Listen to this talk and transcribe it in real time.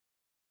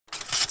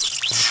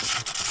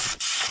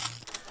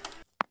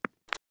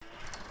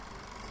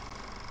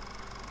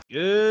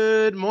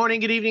Good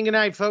morning, good evening, good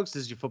night, folks.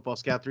 This is your Football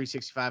Scout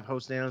 365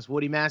 host and analyst,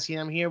 Woody Massey.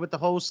 I'm here with the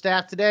whole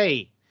staff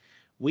today.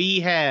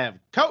 We have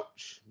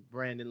Coach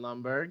Brandon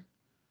Lundberg.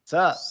 What's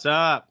up? What's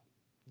up?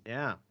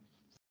 Yeah.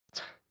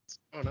 What's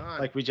going on?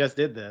 Like we just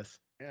did this.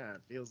 Yeah,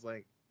 it feels so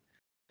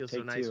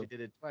Take nice two. we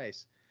did it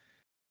twice.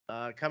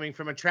 Coming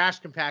from a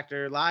trash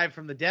compactor, live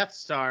from the Death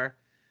Star,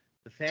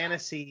 the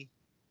fantasy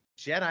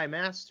Jedi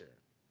Master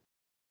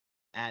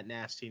at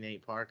Nasty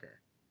Nate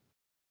Parker.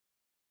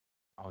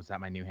 Oh, is that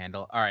my new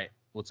handle? All right.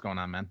 What's going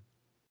on, man?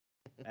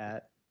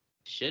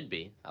 Should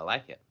be. I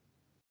like it.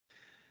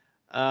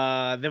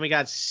 Then we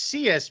got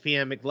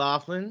CSPM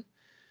McLaughlin.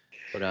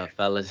 What up,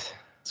 fellas?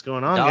 What's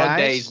going on, dog guys?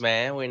 days,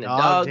 man. We're in the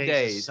dog of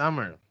days.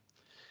 Summer.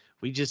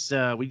 We just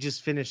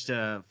finished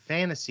a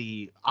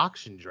fantasy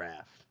auction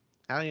draft.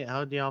 How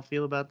do y'all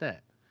feel about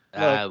that?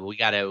 We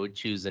gotta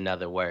choose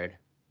another word.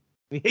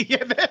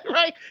 Yeah, that's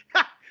right.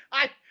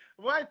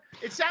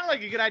 It sounded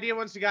like a good idea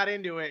once we got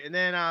into it, and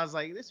then I was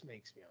like, this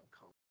makes me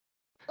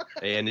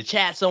uncomfortable. In the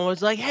chat,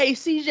 someone's like, "Hey,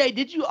 CJ,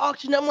 did you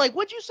auction?" I'm like,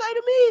 "What'd you say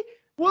to me?"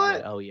 What?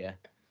 Like, oh yeah.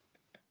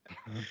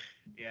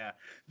 Yeah.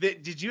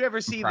 Did you ever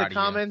see the proud of you.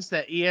 comments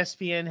that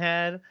ESPN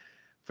had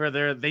for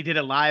they did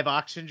a live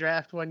auction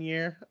draft one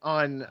year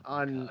on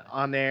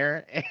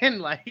air, and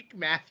like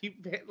Matthew,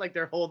 like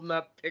they're holding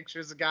up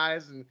pictures of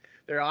guys and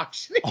they're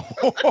auctioning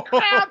for the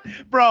crowd.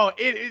 Bro,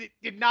 it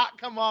did not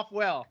come off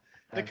well.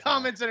 The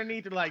comments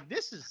underneath are like,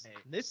 this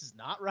is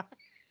not right.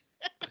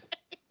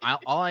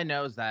 All I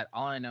know is that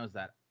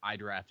I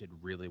drafted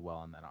really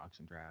well in that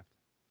auction draft.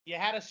 You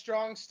had a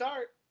strong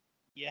start.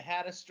 Yeah.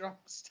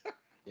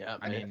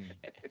 I mean,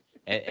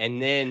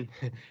 and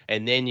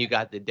then you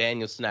got the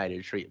Daniel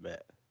Snyder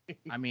treatment.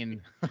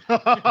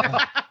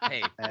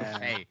 hey,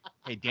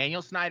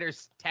 Daniel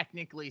Snyder's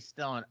technically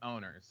still an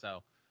owner,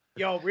 so.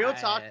 Yo, real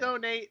talk though,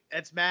 Nate,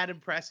 that's mad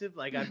impressive.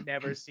 Like I've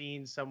never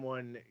seen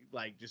someone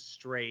like just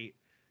straight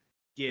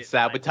get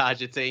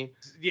Sabotage a team.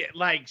 Yeah,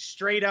 like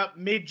straight up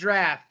mid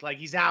draft, like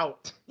he's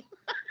out.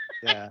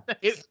 Yeah.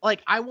 All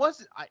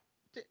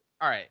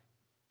right.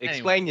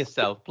 Explain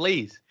yourself,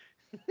 please.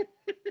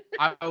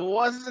 I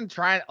wasn't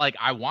trying, like,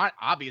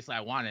 obviously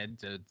I wanted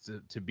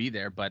to be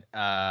there, but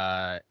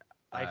Life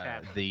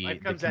happens.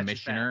 Life comes at you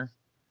fast.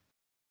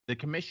 the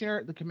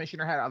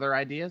commissioner had other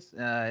ideas.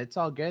 It's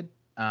all good.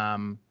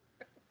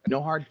 No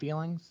hard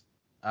feelings.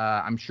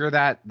 I'm sure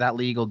that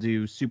league will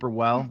do super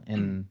well,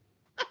 and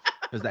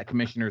because that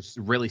commissioner's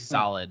really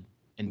solid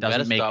and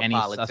doesn't make any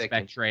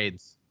suspect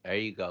trades. There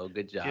you go.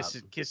 Good job.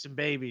 Kissing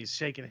babies,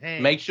 shaking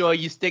hands. Make sure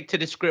you stick to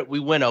the script we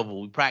went over.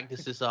 We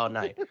practiced this all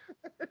night.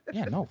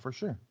 Yeah, no, for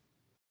sure.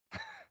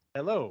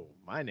 Hello,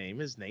 my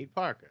name is Nate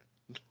Parker.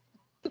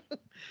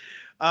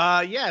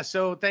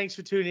 So thanks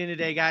for tuning in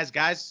today, guys.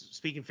 Guys,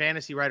 speaking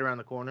fantasy right around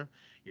the corner.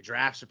 Your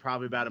drafts are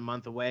probably about a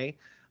month away.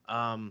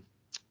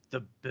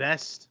 The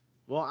best,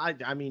 well,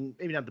 I mean,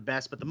 maybe not the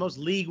best, but the most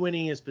league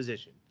winningest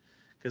position.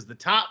 Because the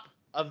top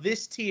of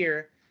this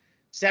tier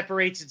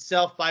separates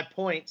itself by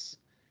points,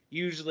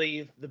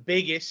 usually the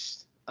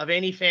biggest of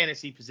any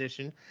fantasy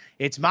position.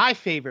 It's my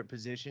favorite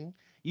position.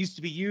 Used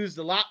to be used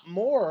a lot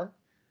more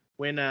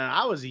when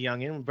I was a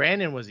youngin', when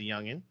Brandon was a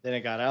youngin'. Then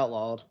it got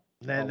outlawed.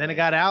 Then it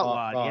got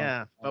outlawed, Wrong.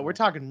 yeah. But we're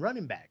talking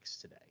running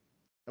backs today.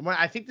 And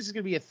I think this is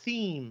going to be a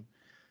theme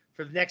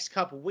for the next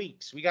couple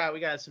weeks. We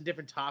got some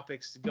different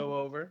topics to go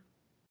over.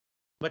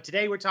 But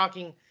today we're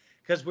talking,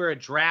 because we're a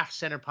draft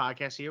center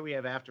podcast here, we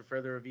have After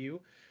Further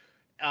Review.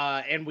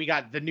 And we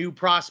got the new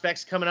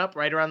prospects coming up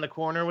right around the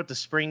corner with the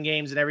spring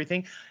games and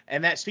everything.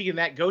 And speaking of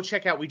that, go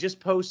check out, we just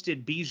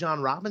posted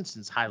Bijan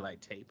Robinson's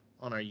highlight tape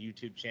on our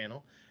YouTube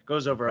channel.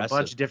 Goes over a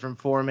bunch of different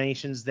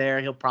formations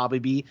there. He'll probably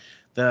be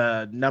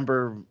the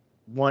number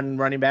 1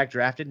 running back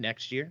drafted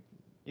next year.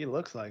 He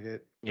looks like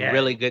it. Yeah.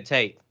 Really good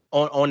tape.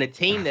 On a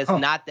team that's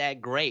not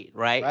that great,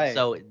 right? Right.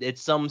 So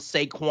it's some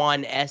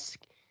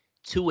Saquon-esque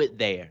to it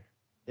there.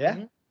 Yeah.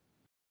 Mm-hmm.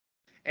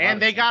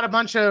 And they got a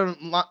bunch of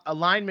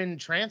lineman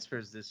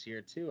transfers this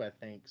year too, I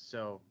think.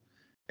 So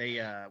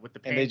they with the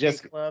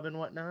Pancake Club and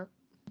whatnot.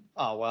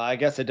 Oh, well, I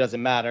guess it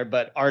doesn't matter,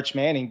 but Arch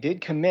Manning did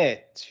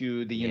commit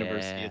to the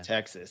University of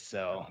Texas,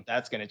 so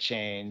that's going to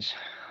change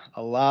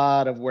a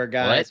lot of where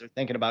guys are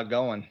thinking about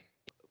going.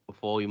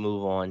 Before we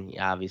move on,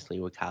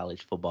 obviously we're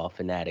college football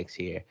fanatics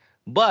here,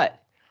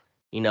 but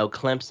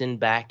Clemson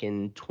back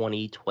in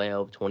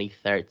 2012,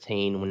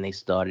 2013, when they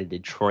started the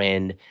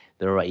trend,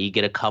 you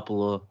get a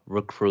couple of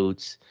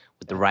recruits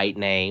with the right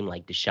name,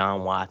 like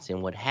Deshaun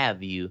Watson, what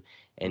have you,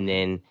 and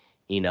then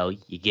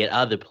you get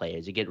other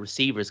players, you get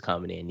receivers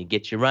coming in, you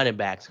get your running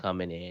backs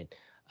coming in.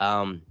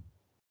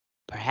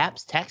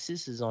 Perhaps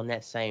Texas is on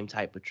that same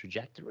type of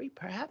trajectory,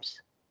 perhaps?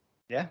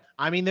 Yeah.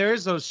 I mean, there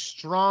is a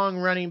strong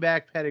running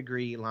back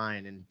pedigree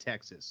line in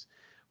Texas.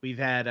 We've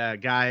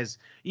had guys,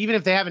 even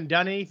if they haven't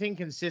done anything,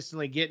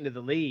 consistently get into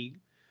the league.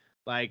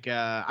 Like,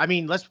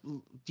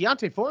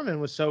 Deontay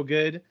Foreman was so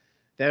good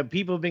that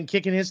people have been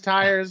kicking his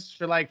tires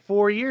for like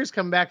 4 years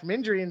coming back from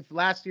injury. And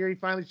last year he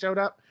finally showed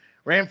up,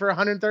 ran for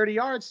 130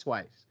 yards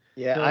twice.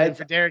 Yeah, filling in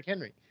for Derrick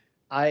Henry.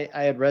 I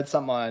had read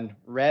something on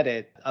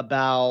Reddit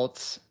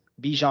about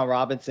Bijan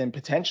Robinson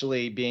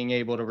potentially being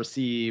able to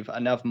receive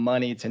enough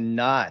money to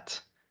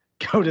not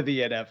go to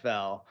the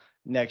NFL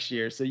next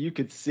year. So you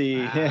could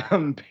see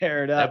him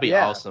paired up. That'd be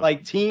awesome.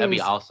 Like teams, that'd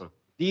be awesome.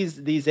 These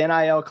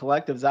NIL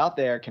collectives out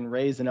there can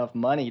raise enough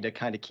money to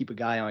kind of keep a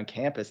guy on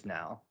campus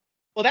now.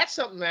 Well, that's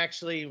something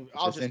actually.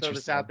 I'll just throw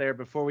this out there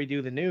before we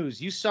do the news.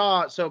 You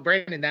saw, so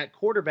Brandon, that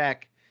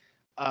quarterback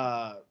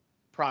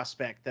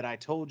prospect that I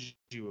told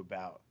you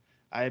about.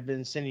 I have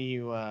been sending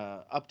you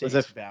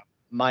updates about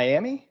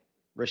Miami.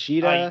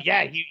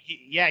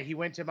 Rashida. He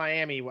went to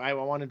Miami. I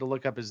wanted to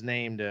look up his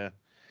name to.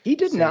 He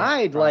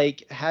denied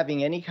like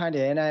having any kind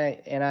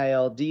of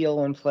NIL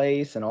deal in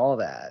place and all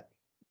that.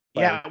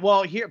 Yeah,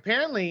 well, here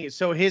apparently,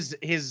 so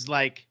his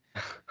like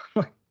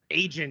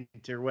agent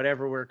or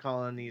whatever we're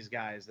calling these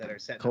guys that are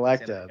setting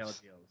collectives.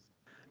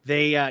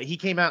 Up he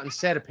came out and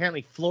said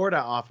apparently Florida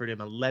offered him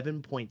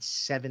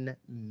 $11.7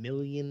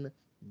 million.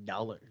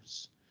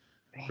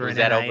 Was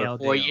that over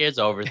 4 years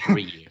or over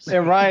 3 years?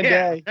 And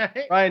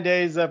Ryan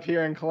Day's up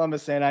here in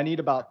Columbus saying I need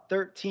about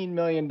 $13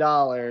 million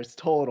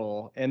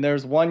total, and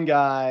there's one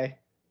guy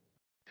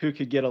who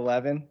could get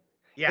 11.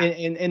 Yeah.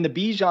 And the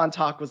Bijan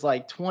talk was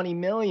like 20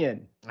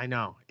 million. I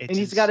know. And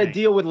he's got a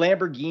deal with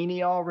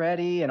Lamborghini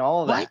already and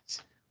all of that.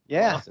 What?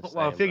 Yeah.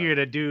 Well, I figured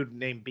a dude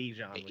named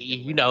Bijan.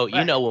 You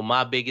know what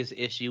my biggest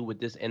issue with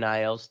this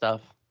NIL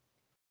stuff?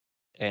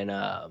 And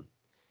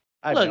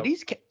look,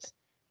 these kids.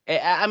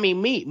 I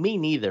mean, me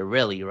neither,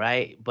 really,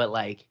 right? But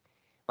like,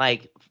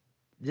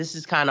 this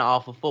is kind of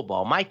off of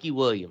football. Mikey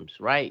Williams,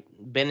 right?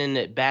 Been in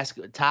the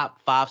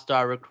top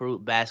 5-star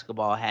recruit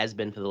basketball, has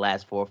been for the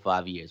last 4 or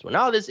 5 years. When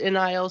all this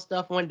NIL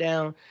stuff went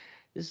down,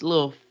 this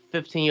little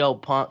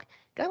 15-year-old punk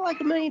got like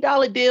 $1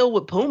 million deal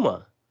with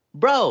Puma.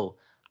 Bro,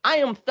 I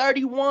am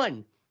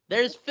 31.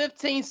 There's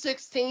 15,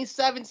 16,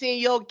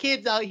 17-year-old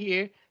kids out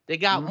here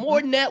that got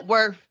more net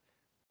worth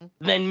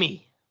than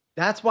me.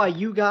 That's why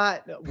we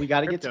got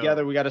to get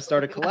together. We got to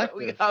start a collective.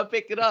 We got to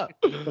pick it up.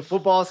 The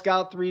Football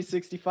Scout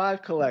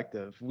 365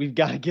 collective. We've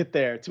got to get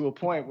there to a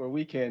point where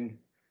we can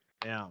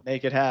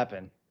make it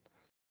happen.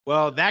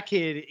 Well, that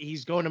kid,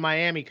 he's going to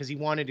Miami because he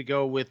wanted to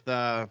go with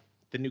the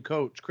new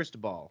coach,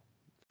 Cristobal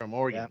from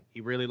Oregon. Yeah.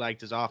 He really liked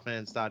his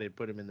offense, thought it'd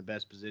put him in the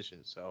best position.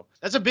 So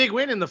that's a big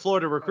win in the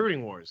Florida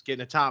recruiting wars,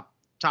 getting a top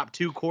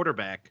 2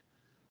 quarterback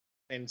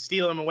and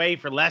stealing him away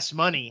for less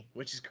money,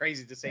 which is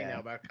crazy to say now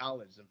about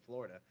college in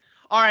Florida.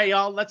 All right,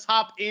 y'all, let's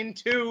hop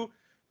into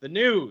the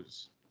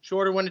news.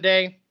 Shorter one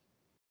today.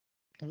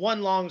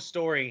 One long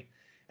story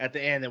at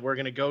the end that we're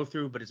going to go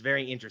through, but it's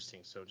very interesting,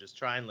 so just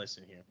try and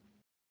listen here.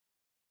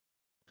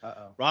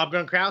 Rob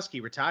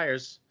Gronkowski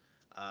retires.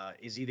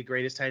 Is he the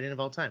greatest tight end of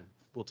all time?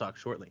 We'll talk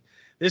shortly.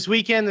 This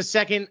weekend, the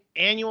second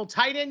annual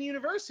Tight End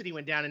University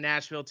went down in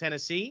Nashville,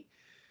 Tennessee.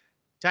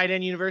 Tight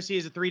End University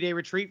is a 3-day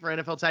retreat for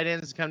NFL tight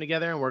ends to come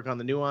together and work on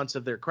the nuance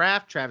of their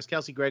craft. Travis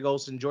Kelce, Greg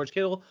Olsen, George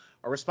Kittle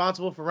are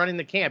responsible for running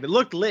the camp. It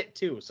looked lit,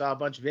 too. Saw a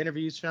bunch of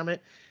interviews from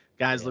it.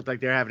 Guys looked like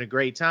they're having a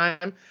great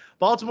time.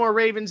 Baltimore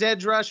Ravens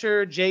edge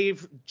rusher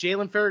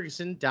Jalen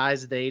Ferguson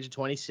dies at the age of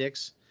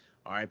 26.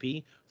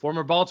 R.I.P.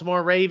 Former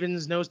Baltimore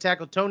Ravens nose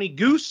tackle Tony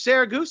Goose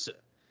Saragusa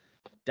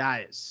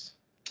dies.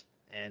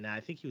 And I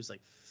think he was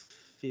like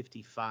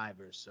 55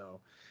 or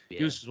so. Yeah.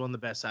 Goose was one of the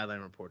best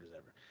sideline reporters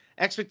ever.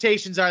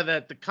 Expectations are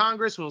that the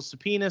Congress will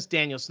subpoena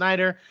Daniel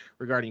Snyder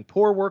regarding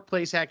poor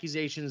workplace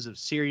accusations of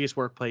serious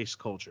workplace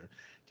culture.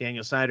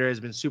 Daniel Snyder has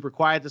been super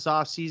quiet this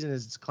offseason and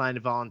has declined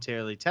to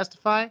voluntarily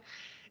testify.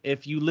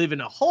 If you live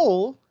in a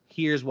hole,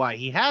 here's why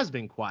he has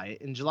been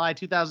quiet. In July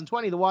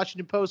 2020, the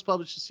Washington Post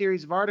published a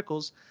series of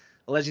articles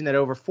alleging that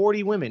over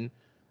 40 women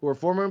who are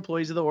former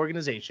employees of the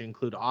organization,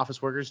 include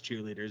office workers,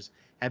 cheerleaders,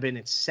 have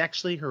been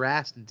sexually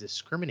harassed and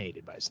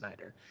discriminated by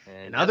Snyder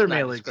and other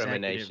male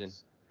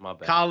executives,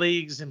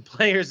 colleagues, and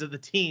players of the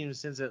team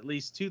since at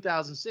least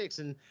 2006.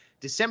 In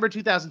December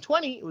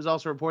 2020, it was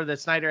also reported that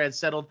Snyder had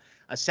settled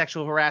a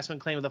sexual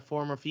harassment claim with a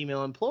former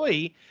female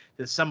employee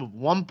to the sum of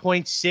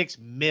 $1.6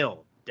 million.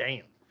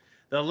 Damn.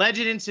 The alleged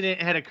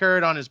incident had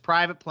occurred on his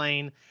private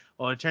plane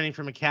while returning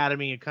from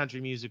Academy of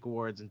Country Music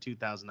Awards in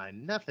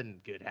 2009.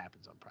 Nothing good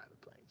happens on private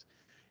planes.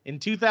 In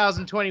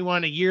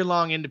 2021, a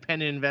year-long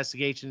independent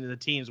investigation into the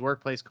team's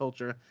workplace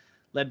culture,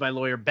 led by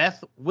lawyer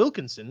Beth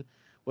Wilkinson,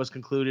 was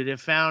concluded. It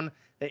found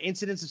that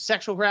incidents of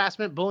sexual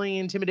harassment, bullying,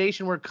 and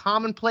intimidation were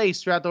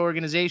commonplace throughout the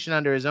organization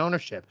under his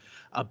ownership.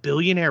 A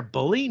billionaire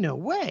bully? No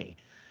way.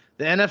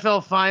 The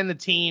NFL fined the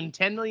team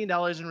 $10 million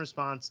in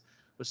response,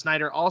 with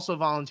Snyder also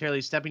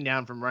voluntarily stepping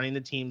down from running the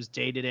team's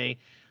day-to-day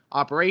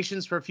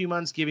operations for a few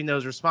months, giving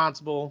those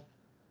responsibilities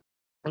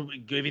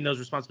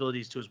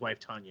to his wife,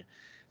 Tanya.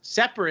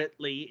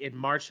 Separately, in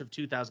March of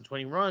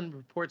 2021,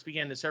 reports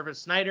began to surface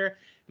Snyder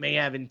may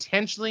have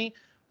intentionally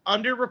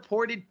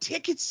underreported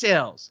ticket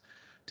sales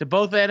to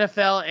both the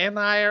NFL and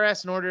the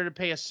IRS in order to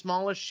pay a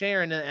smaller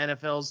share into the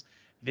NFL's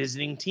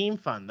visiting team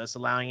fund, thus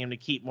allowing him to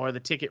keep more of the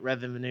ticket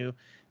revenue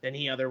than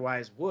he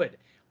otherwise would.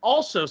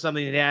 Also,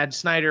 something to add,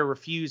 Snyder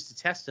refused to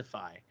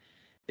testify.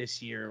 this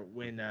year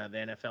when the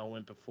NFL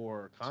went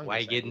before Congress. That's why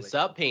he I getting believe.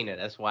 subpoena.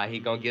 That's why he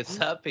gonna get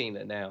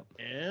subpoena now.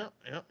 Yeah.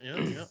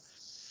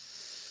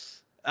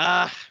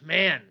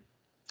 Man.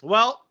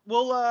 Well,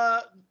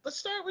 let's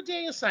start with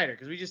Daniel Snyder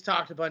because we just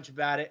talked a bunch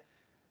about it.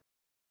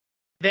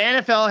 The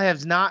NFL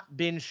has not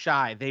been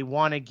shy. They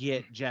want to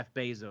get Jeff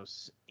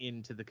Bezos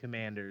into the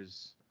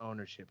Commanders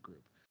ownership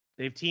group.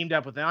 They've teamed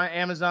up with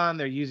Amazon.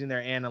 They're using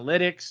their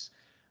analytics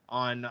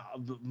on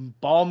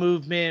ball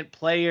movement,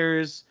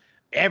 players,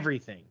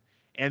 everything.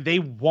 And they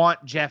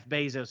want Jeff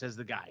Bezos as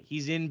the guy.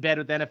 He's in bed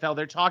with the NFL.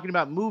 They're talking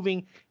about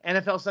moving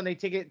NFL Sunday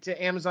Ticket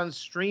to Amazon's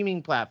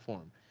streaming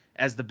platform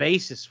as the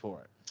basis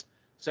for it.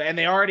 So, and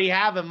they already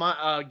have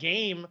a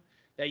game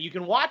that you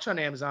can watch on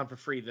Amazon for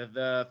free,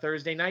 the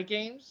Thursday night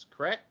games,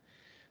 correct?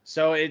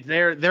 So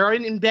they're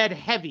in bed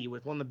heavy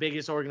with one of the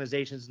biggest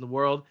organizations in the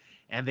world,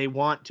 and they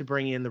want to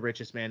bring in the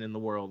richest man in the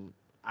world,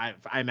 I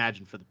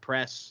imagine, for the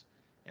press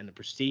and the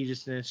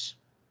prestigiousness.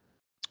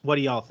 What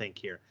do y'all think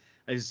here?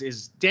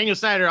 Is Daniel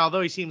Snyder,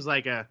 although he seems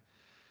like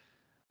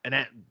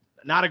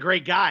not a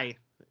great guy,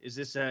 is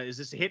this a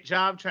hit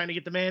job trying to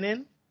get the man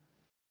in?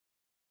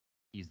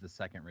 He's the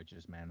second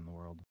richest man in the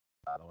world,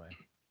 by the way.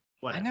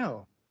 I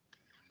know.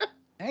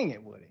 Dang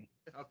it, Woody.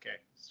 Okay,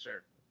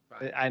 sure.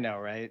 Fine. I know,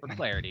 right? For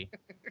clarity,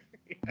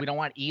 we don't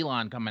want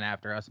Elon coming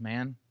after us,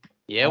 man.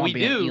 Yeah, I we wanna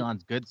be on do.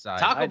 Elon's good side.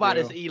 Talk I about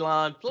do. us,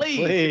 Elon, please.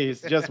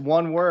 Please, just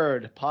one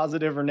word,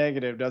 positive or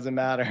negative, doesn't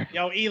matter.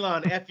 Yo,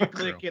 Elon, F you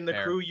click True, in the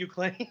fair. crew you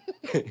claim.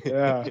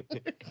 Yeah.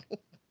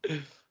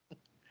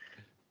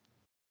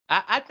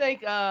 I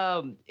think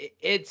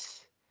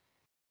it's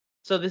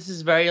so this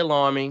is very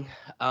alarming.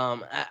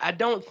 I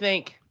don't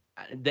think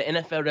the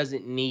NFL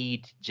doesn't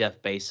need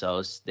Jeff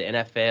Bezos. The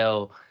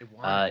NFL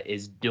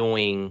is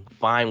doing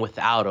fine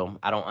without him.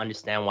 I don't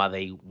understand why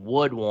they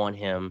would want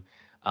him.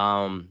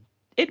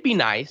 It'd be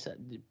nice.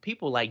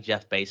 People like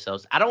Jeff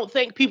Bezos. I don't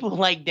think people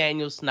like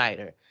Daniel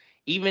Snyder.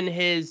 Even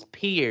his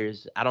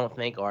peers, I don't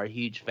think, are a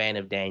huge fan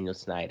of Daniel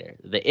Snyder.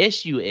 The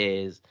issue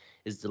is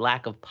the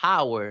lack of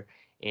power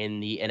in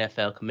the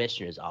NFL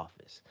commissioner's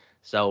office.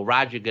 So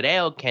Roger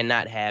Goodell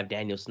cannot have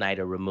Daniel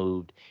Snyder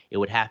removed. It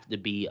would have to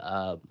be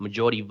a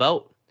majority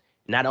vote.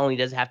 Not only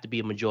does it have to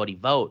be a majority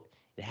vote,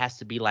 it has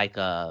to be like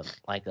a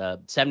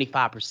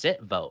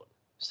 75% vote.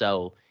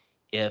 So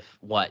if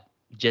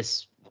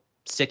just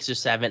 6 or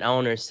 7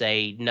 owners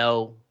say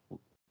no,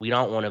 we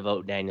don't want to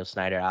vote Daniel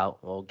Snyder out,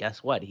 well,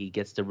 guess what? He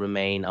gets to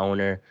remain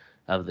owner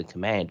of the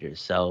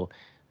Commanders. So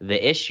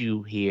the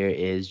issue here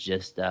is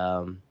just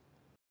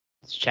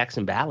it's checks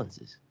and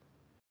balances.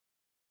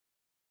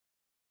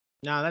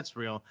 No, that's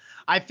real.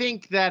 I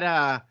think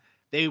that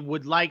they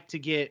would like to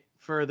get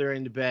further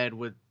into bed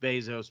with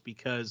Bezos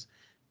because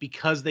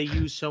they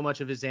use so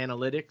much of his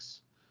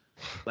analytics,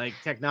 like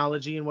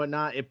technology and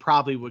whatnot. It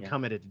probably would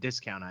come at a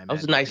discount. I imagine. That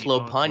was a nice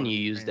little pun you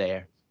used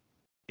there.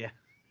 Yeah.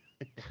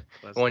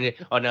 on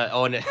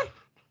it.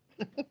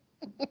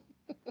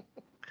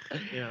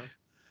 Yeah.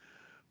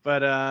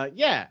 But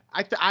yeah,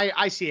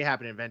 I see it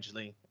happening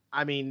eventually.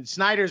 I mean,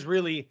 Snyder's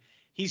really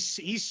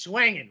he's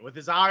swinging with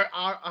his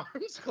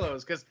arms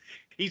closed because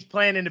he's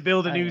planning to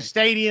build a new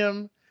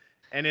stadium,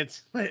 and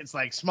it's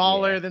like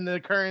smaller than the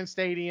current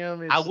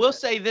stadium. I will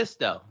say this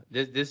though.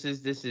 This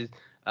is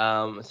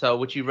so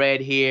what you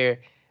read here.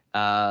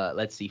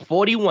 Let's see,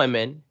 40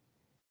 women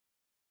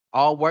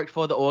all worked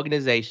for the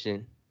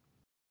organization,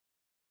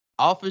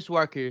 office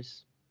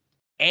workers,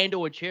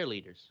 and/or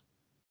cheerleaders.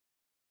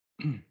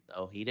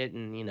 So he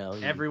didn't,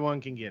 everyone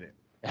can get it.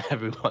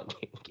 Everyone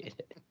can get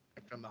it.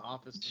 From the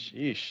office.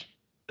 Sheesh.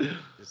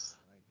 Just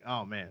like,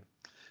 oh man,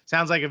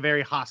 sounds like a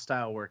very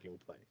hostile working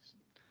place.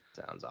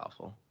 Sounds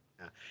awful.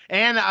 Yeah.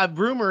 And a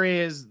rumor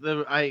is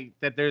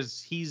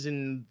that he's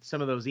in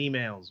some of those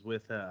emails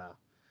with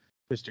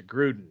Mr.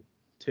 Gruden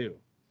too.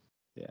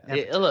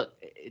 Yeah. Look,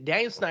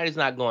 Daniel Snyder's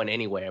not going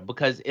anywhere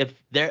because if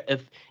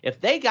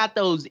they got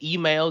those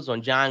emails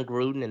on John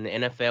Gruden and the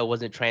NFL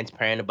wasn't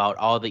transparent about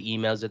all the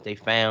emails that they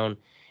found,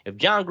 if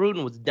John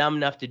Gruden was dumb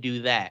enough to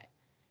do that,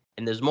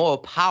 and there's more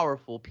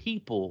powerful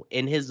people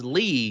in his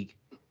league,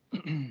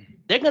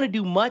 they're gonna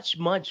do much,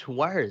 much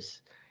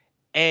worse.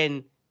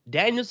 And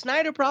Daniel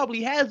Snyder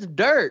probably has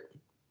dirt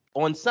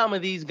on some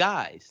of these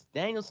guys.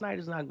 Daniel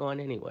Snyder's not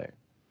going anywhere.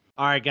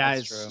 All right,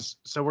 guys.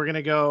 So we're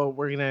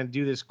gonna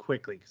do this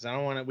quickly because I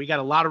don't want to. We got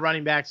a lot of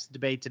running backs to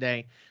debate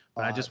today,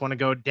 but I just want to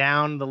go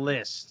down the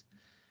list.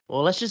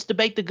 Well, let's just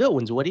debate the good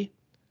ones, Woody.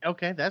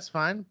 Okay, that's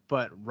fine.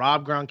 But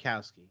Rob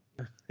Gronkowski,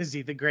 is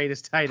he the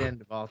greatest tight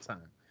end of all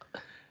time?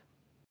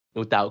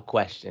 Without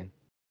question.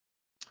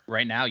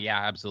 Right now,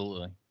 yeah,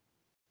 absolutely.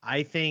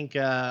 I think,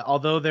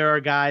 although there are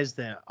guys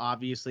that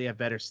obviously have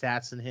better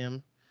stats than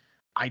him,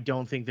 I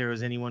don't think there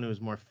was anyone who was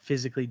more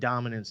physically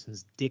dominant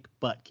since Dick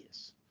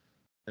Butkus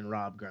than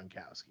Rob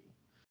Gronkowski.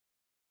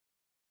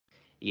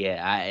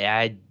 Yeah,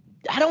 I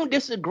don't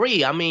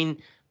disagree. I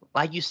mean,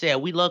 like you said,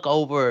 we look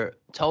over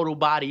total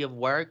body of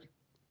work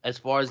as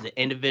far as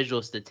the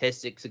individual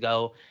statistics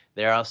go.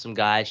 There are some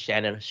guys,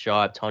 Shannon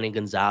Sharp, Tony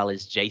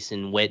Gonzalez,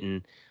 Jason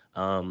Witten,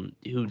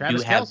 who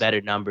Travis do have Kelce.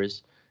 better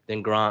numbers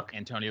than Gronk.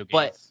 Antonio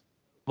Gates.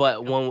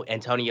 But when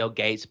Antonio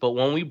Gates, but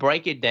when we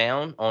break it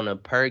down on a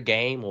per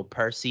game or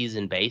per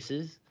season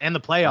basis, And the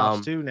playoffs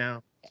um, too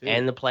now. Too.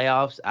 and the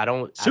playoffs, I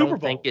Super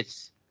don't think Bowl.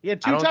 it's He had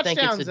I 2 don't think it's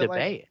a touchdowns at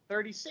debate. like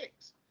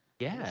 36.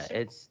 Yeah,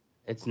 Super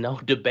it's no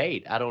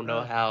debate. I don't know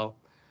Uh, how.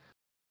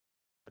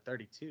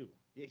 32.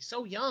 He's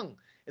so young.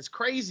 It's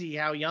crazy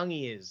how young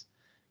he is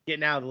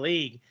getting out of the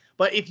league.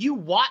 But if you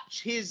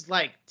watch his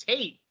like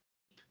tape,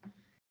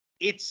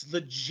 it's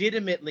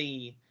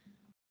legitimately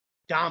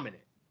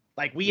dominant.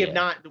 Like we have Yeah.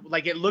 not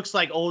like it looks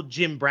like old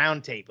Jim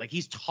Brown tape. Like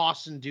he's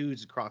tossing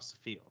dudes across the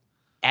field.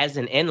 As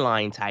an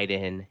inline tight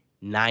end,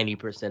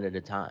 90% of the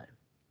time,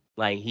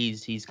 like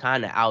he's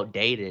kind of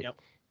outdated. Yep.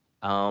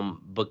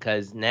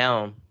 Because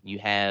now you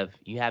have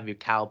your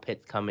Kyle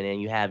Pitts coming in,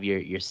 you have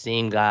your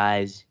seam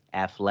guys,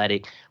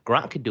 athletic.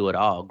 Gronk could do it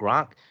all.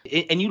 Gronk,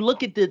 and you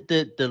look at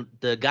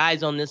the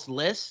guys on this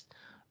list.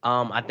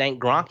 I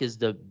think Gronk is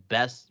the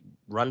best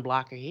run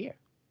blocker here.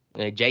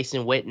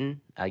 Jason Witten,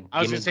 I was give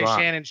me gonna say Gronk.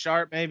 Shannon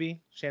Sharp, maybe.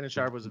 Shannon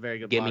Sharp was a very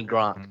good Give me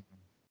blocker. Gronk.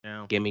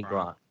 No, Give me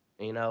Gronk.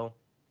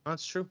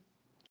 That's true.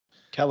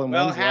 Kellen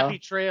Well, Winslow. happy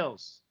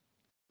trails.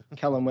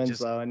 Kellen Just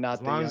Winslow, and not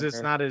as long the as it's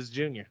younger. not his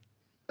junior.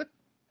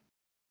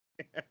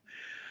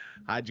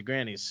 Hide your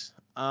grannies.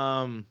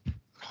 Oh my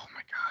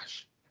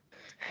gosh.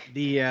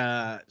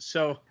 The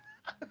so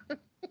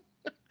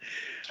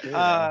True,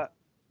 though.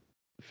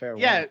 Fair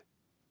yeah, one.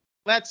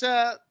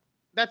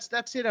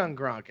 that's it on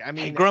Gronk. I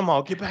mean,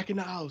 Grandma, get back in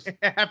the house.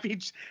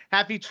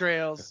 happy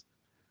trails.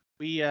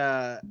 We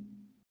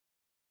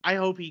I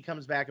hope he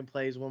comes back and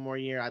plays one more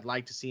year. I'd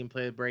like to see him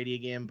play with Brady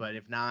again, but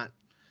if not,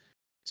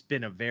 it's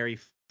been a very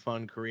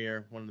fun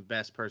career. One of the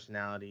best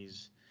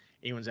personalities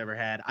anyone's ever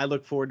had. I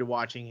look forward to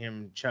watching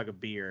him chug a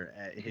beer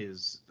at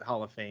his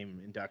Hall of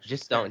Fame induction.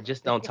 Just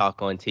don't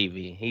talk on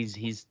TV.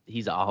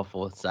 He's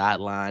awful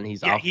sideline.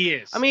 He's Yeah, awful. he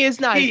is. I mean,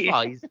 it's not his He-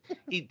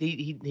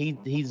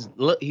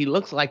 fault. He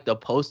looks like the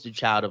poster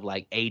child of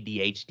like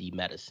ADHD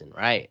medicine,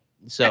 right?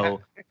 So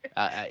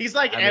He's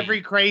like I mean,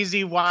 every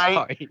crazy white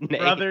sorry,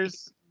 Nate.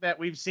 brothers that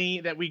we've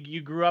seen that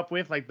you grew up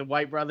with, like the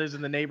white brothers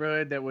in the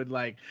neighborhood that would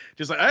like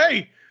just like,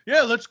 hey,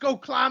 yeah, let's go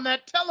climb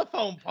that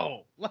telephone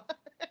pole.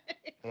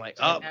 Like,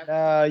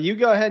 You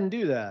go ahead and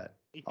do that.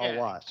 I'll Yeah.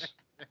 watch.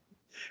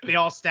 They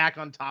all stack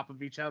on top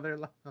of each other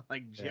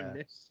like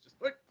gymnasts. Just,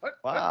 what?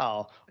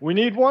 Wow. We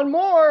need one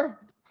more.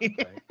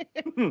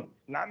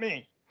 Not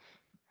me.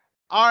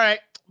 All right,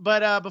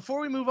 but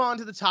before we move on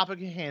to the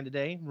topic at hand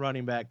today,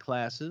 running back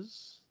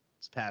classes,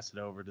 let's pass it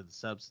over to the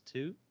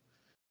substitute.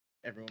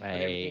 Everyone put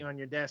everything on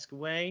your desk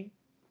away.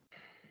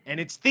 And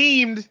it's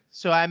themed,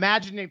 so I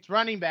imagine it's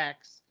running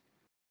backs.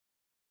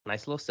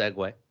 nice little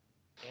segue.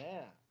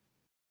 Yeah.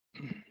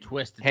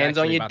 Twist. It's Hands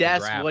on actually your about the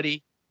desk, draft.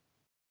 Woody.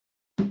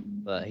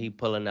 But he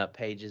pulling up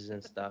pages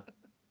and stuff.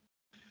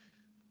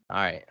 All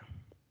right.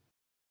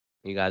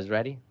 You guys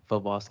ready?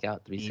 Football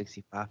Scout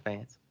 365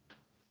 fans.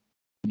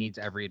 He needs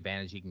every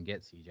advantage he can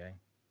get, CJ.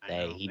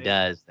 Hey, he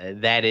does.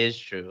 That is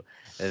true.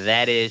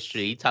 That is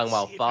true. You talking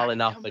about falling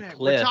off a cliff.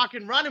 We're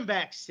talking running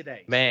backs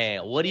today.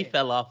 Man, Woody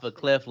fell off a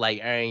cliff like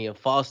Arian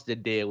Foster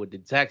did with the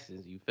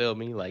Texans. You feel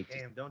me? Like,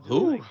 Damn, don't do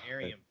who? it like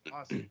Arian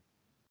Foster.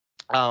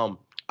 All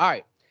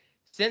right.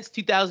 Since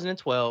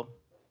 2012,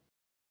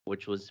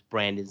 which was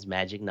Brandon's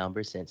magic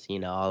number, since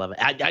all of it.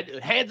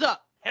 Hands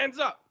up.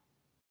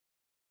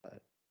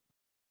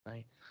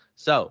 Right.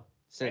 So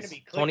since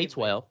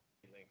 2012,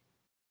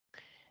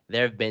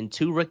 there have been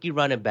 2 rookie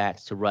running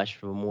backs to rush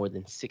for more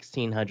than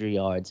 1,600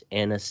 yards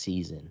in a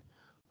season.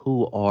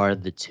 Who are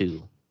the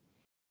 2?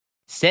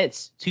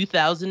 Since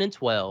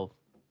 2012,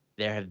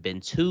 there have been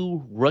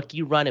 2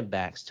 rookie running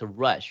backs to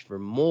rush for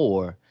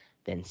more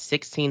than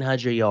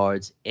 1,600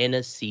 yards in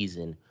a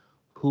season.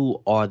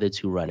 Who are the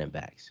 2 running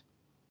backs?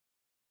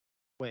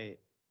 Wait,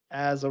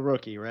 as a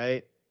rookie,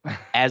 right?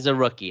 As a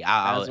rookie,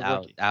 As a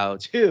rookie. I'm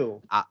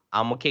 2.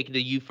 gonna kick it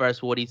to you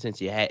first, Woody,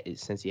 since you had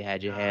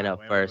your hand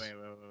up first. Wait.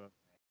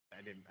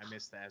 I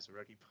missed that as a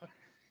rookie part.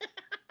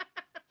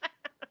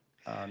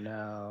 Oh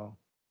no.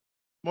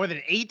 More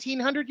than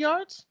 1,800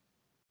 yards?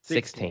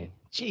 16.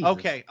 Jesus.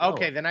 Okay,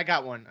 then I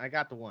got one. I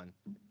got the one.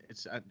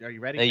 It's are you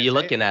ready? And you're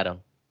looking at him.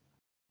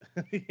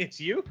 It's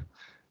you?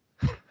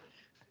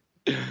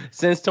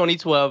 Since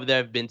 2012, there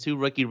have been 2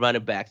 rookie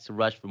running backs to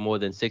rush for more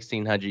than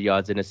 1,600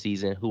 yards in a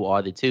season. Who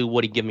are the 2?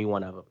 Woody, give me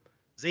one of them.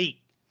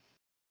 Zeke.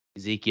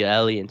 Ezekiel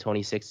Elliott in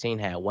 2016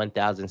 had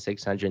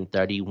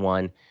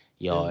 1,631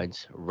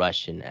 yards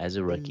rushing as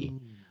a rookie.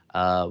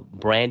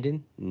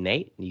 Brandon,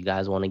 Nate, you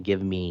guys want to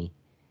give me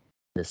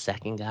the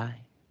second guy?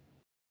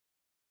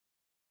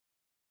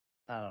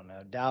 I don't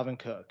know. Dalvin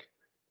Cook.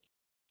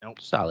 Nope.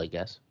 Solid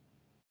guess.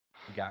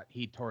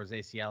 He tore his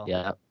ACL.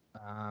 Yeah.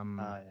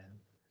 Yeah.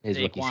 His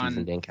rookie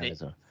season didn't count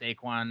as well.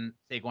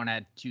 Saquon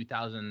had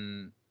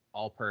 2,000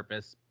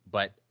 all-purpose,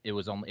 but it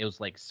was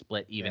like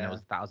split even. Yeah. It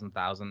was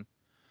 1,000.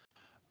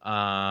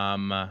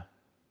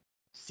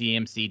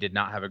 CMC did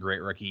not have a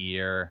great rookie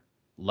year.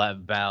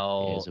 Lev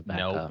Bell,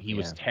 he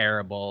was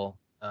terrible.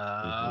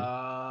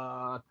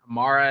 Kamara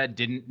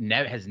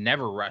has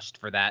never rushed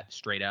for that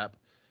straight up.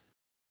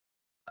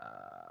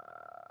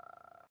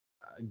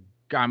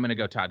 I'm gonna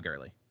go Todd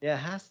Gurley. Yeah, it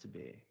has to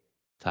be.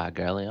 Todd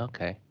Gurley,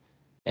 okay.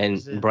 And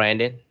Was it-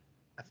 Brandon,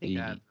 I think you,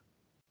 I have.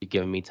 you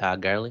giving me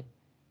Todd Gurley?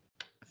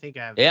 I think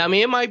I have. Yeah, I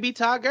mean it might be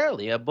Todd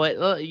Gurley,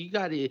 but you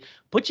got to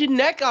put your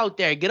neck out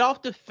there. Get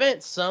off the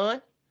fence,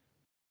 son.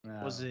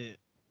 No. Was it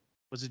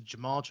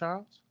Jamal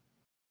Charles?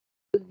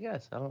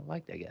 Yes, I don't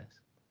like that guess.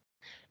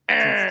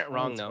 Since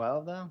Wrong though.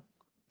 2012, though?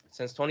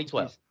 Since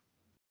 2012.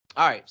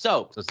 All right,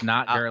 so So it's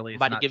not Gurley. I'm It's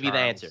about to not give you the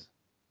Charles. answer.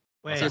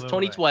 Wait, Since wait,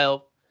 wait.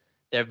 2012,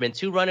 there have been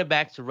 2 running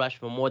backs to rush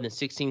for more than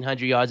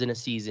 1,600 yards in a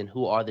season.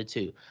 Who are the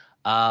 2?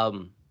 I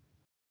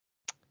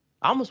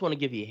almost want to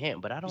give you a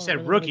hint, but I don't. You said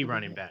really wanna rookie give you a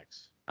running hint.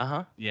 backs.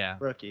 Uh-huh. Yeah.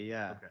 Rookie,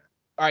 yeah. Okay.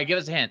 All right, give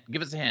us a hint.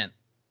 Give us a hint.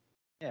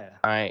 Yeah.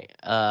 All right.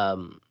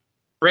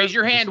 Raise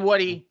your hand,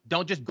 Woody.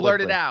 Don't just blurt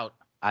it Quickly. out.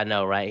 I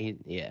know, right?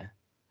 Yeah.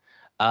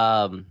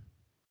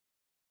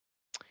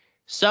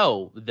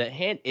 So the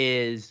hint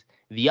is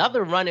the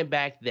other running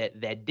back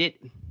that did.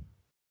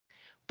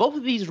 Both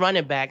of these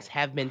running backs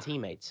have been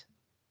teammates.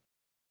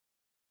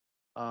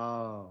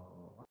 Oh.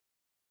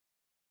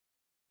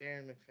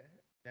 Darren McFadden.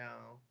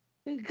 No.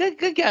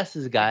 Good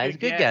guesses, guys.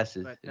 Good guess,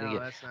 guesses. But no,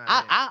 that's not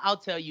it. I'll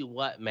tell you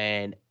what,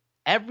 man.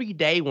 Every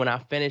day when I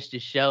finish the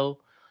show,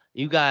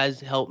 you guys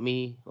help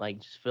me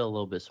just feel a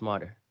little bit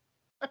smarter.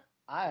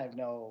 I have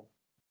no.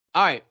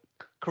 All right.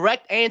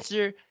 Correct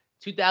answer,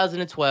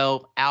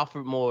 2012,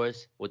 Alfred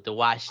Morris with the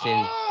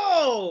Washington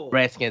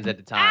Redskins at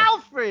the time.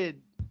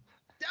 Alfred.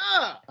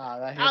 Duh.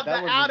 That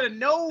Out of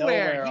nowhere.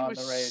 nowhere He on was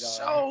the radar.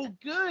 so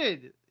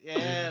good.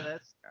 Yeah,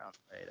 that's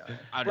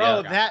I bro.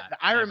 forgot That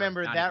I Never.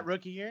 remember Not that even-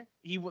 rookie year.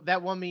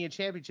 That won me a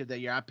championship that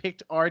year. I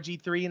picked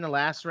RG3 in the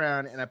last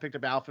round, and I picked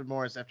up Alfred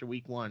Morris after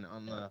week 1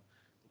 on the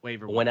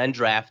waiver. When wire.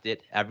 undrafted,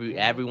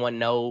 everyone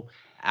know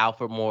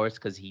Alfred Morris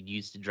because he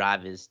used to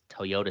drive his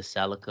Toyota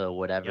Celica or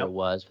whatever Yep. it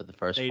was for the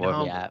first Stayed 4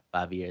 humble.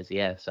 5 years.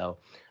 Yeah. So,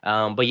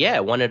 but yeah,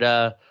 one of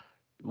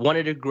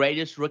the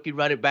greatest rookie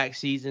running back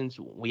seasons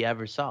we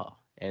ever saw.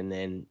 And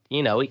then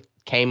it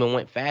came and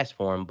went fast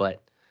for him,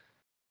 but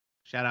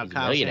Shout out he's a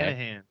Kyle millionaire.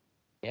 Shanahan.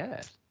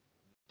 yeah,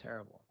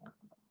 Terrible.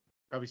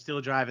 Probably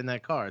still driving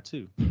that car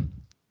too.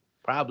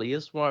 probably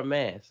a smart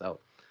man.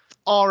 So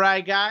All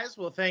right, guys.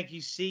 Well, thank you,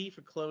 C,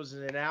 for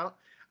closing it out.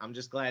 I'm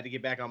just glad to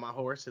get back on my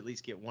horse. At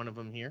least get one of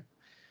them here.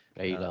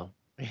 there you go.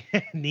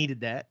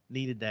 Needed that.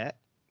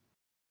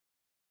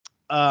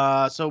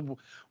 So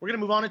we're gonna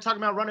move on and talk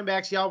about running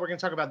backs, y'all. We're gonna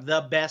talk about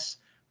the best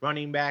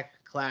running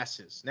back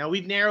classes. Now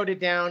we've narrowed it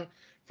down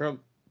from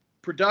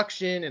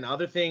production and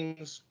other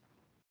things.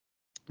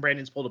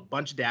 Brandon's pulled a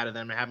bunch of data that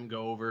I'm gonna have him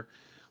go over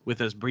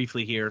with us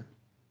briefly here.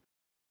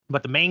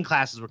 But the main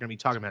classes we're gonna be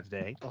talking about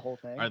today The whole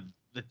thing. are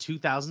the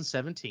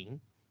 2017,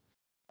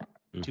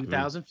 Mhm.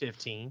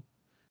 2015,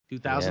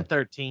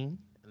 2013,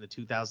 and the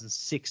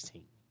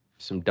 2016.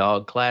 Some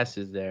dog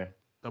classes there.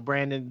 So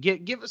Brandon,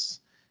 give us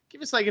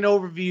like an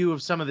overview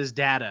of some of this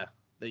data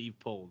that you've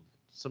pulled.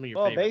 Some of your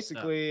Well, favorite stuff.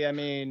 basically, I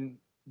mean,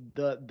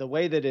 the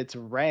way that it's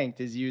ranked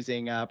is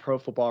using Pro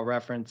Football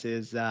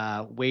Reference's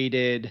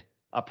weighted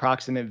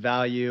approximate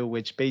value,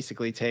 which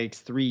basically takes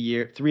 3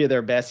 of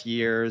their best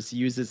years,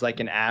 uses like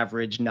an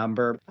average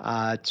number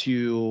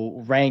to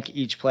rank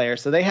each player.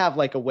 So they have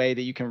like a way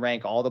that you can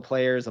rank all the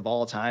players of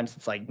all time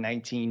since like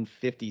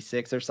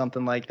 1956 or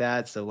something like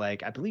that. So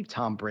like I believe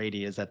Tom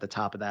Brady is at the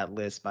top of that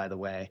list, by the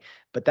way,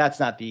 but that's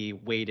not the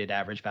weighted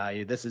average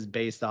value. This is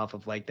based off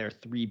of like their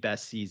 3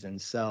 best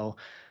seasons. So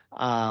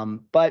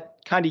but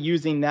kind of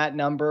using that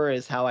number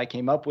is how I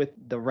came up with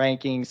the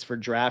rankings for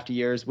draft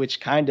years, which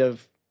kind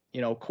of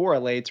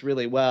correlates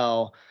really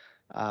well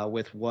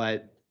with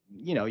what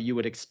you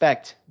would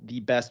expect the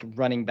best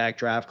running back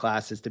draft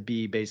classes to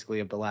be basically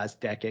of the last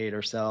decade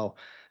or so,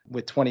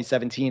 with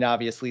 2017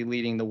 obviously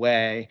leading the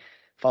way,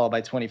 followed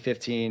by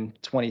 2015,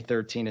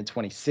 2013, and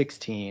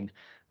 2016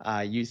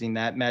 using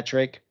that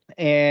metric.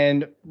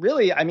 And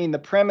really, I mean, the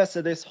premise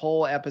of this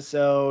whole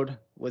episode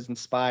was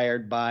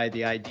inspired by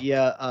the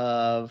idea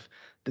of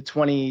the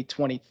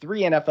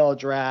 2023 NFL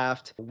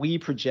draft.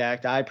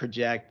 I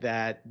project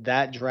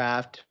that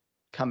draft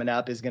coming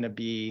up is going to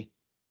be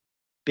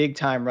big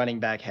time running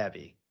back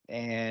heavy.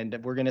 And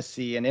we're going to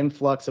see an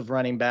influx of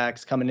running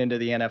backs coming into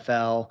the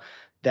NFL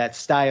that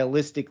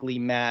stylistically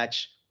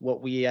match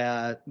what we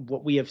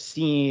have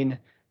seen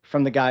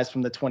from the guys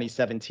from the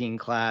 2017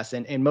 class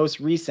and in most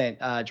recent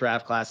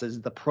draft classes.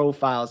 The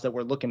profiles that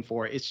we're looking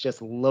for, it's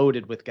just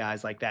loaded with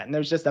guys like that. And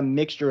there's just a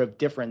mixture of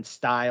different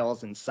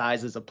styles and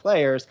sizes of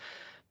players.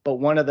 But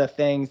one of the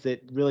things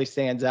that really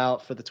stands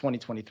out for the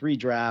 2023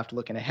 draft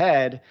looking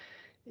ahead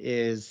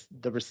is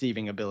the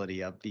receiving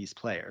ability of these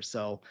players.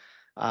 So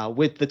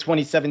with the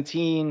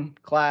 2017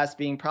 class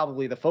being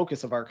probably the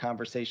focus of our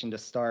conversation to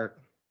start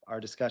our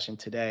discussion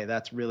today,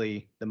 that's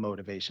really the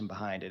motivation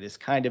behind it, is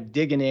kind of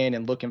digging in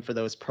and looking for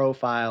those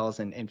profiles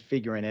and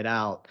figuring it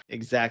out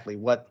exactly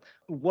what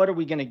are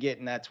we going to get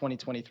in that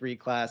 2023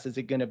 class. Is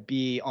it going to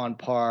be on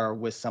par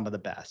with some of the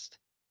best?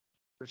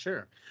 For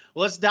sure.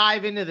 Well, let's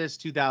dive into this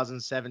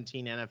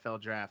 2017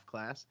 NFL draft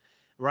class,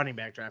 running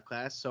back draft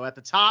class. So at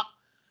the top,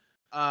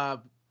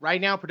 right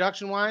now,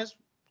 production-wise,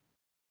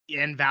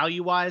 And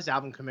value-wise,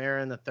 Alvin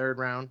Kamara in the 3rd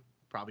round,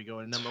 probably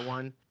going number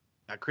 1.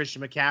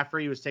 Christian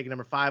McCaffrey was taking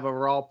number 5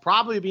 overall,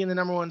 probably be in the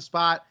number 1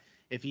 spot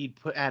if he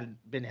had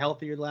been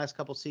healthier the last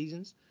couple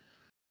seasons.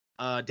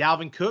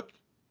 Dalvin Cook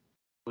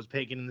was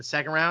taken in the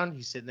 2nd round.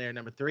 He's sitting there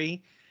number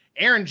 3.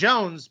 Aaron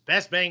Jones,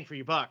 best bang for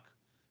your buck.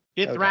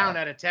 5th round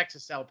out of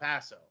Texas El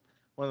Paso.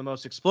 One of the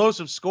most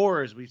explosive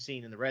scorers we've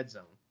seen in the red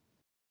zone.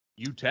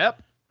 UTEP.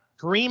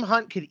 Kareem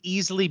Hunt could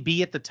easily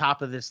be at the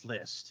top of this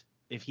list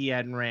if he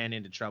hadn't ran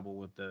into trouble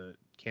with the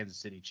Kansas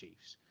City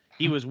Chiefs.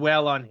 He was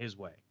well on his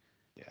way.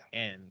 Yeah.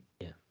 And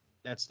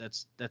that's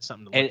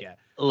something to And look at.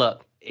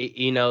 look,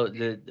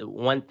 the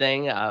one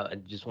thing I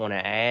just want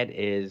to add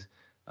is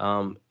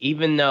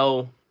even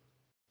though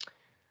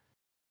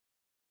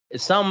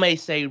some may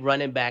say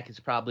running back is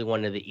probably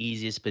one of the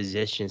easiest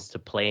positions to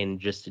play and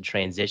just to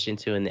transition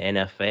to in the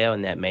NFL,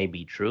 and that may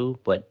be true,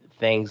 but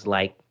things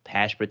like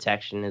pass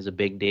protection is a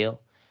big deal.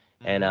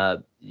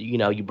 And,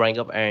 you bring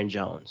up Aaron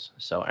Jones.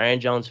 So Aaron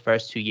Jones'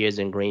 first 2 years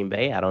in Green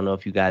Bay, I don't know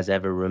if you guys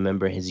ever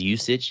remember his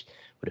usage,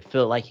 but it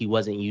felt like he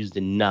wasn't used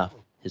enough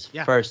his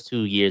first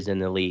 2 years in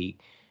the league.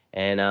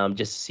 And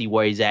just to see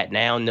where he's at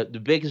now. And the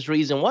biggest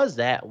reason was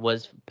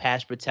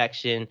pass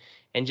protection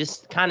and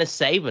just kind of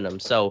saving him.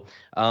 So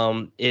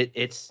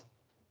it's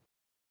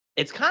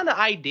kind of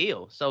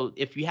ideal. So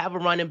if you have a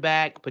running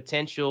back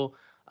potential,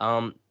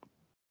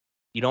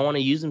 you don't want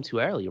to use him too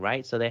early,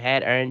 right? So they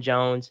had Aaron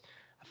Jones.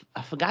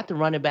 I forgot the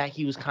running back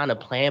he was kind of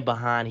playing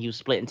behind. He was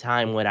splitting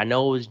time with. I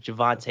know it was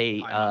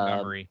Javonte.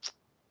 Montgomery.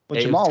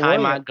 It was Ty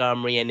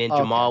Montgomery and then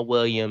Jamal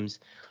Williams.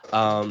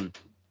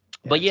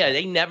 But yeah,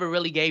 they never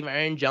really gave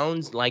Aaron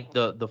Jones like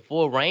the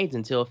full reins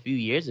until a few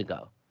years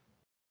ago.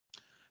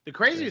 The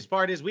craziest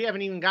part is we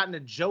haven't even gotten to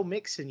Joe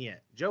Mixon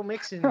yet. Joe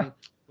Mixon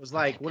was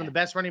like one of the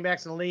best running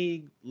backs in the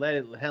league.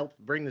 Helped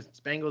bring the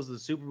Bengals to the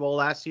Super Bowl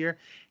last year.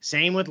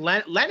 Same with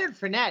Leonard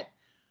Fournette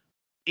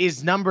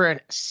is number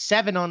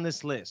 7 on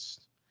this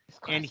list.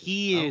 And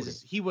he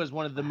was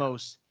one of the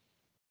most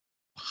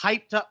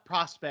hyped up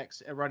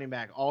prospects at running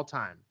back all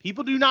time.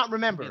 People do not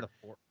remember.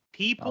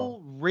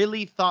 People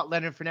really thought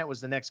Leonard Fournette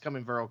was the next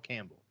coming of Earl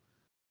Campbell.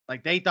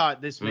 Like they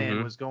thought this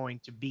man was going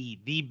to be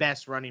the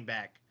best running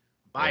back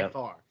by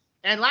far.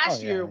 And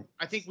last year,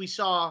 I think we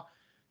saw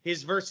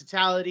his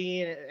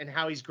versatility and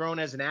how he's grown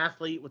as an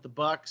athlete with the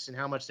Bucs and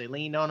how much they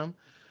leaned on him.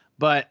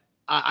 But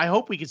I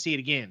hope we can see it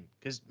again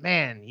because,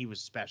 man, he was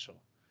special.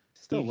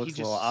 Still looks a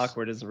little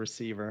awkward as a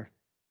receiver.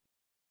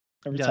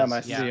 Every time I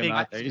see him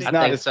out there, he's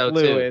not as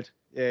fluid. Too.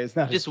 Yeah, he's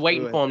not just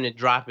waiting for him to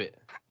drop it.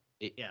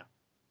 Yeah.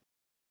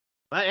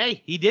 But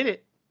hey, he did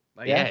it.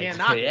 Like, you can't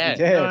knock it. He did.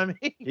 You know what I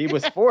mean? He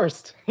was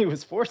forced. He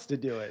was forced to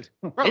do it.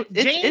 Bro,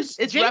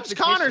 James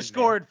Conner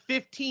scored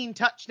 15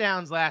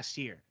 touchdowns last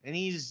year, and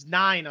he's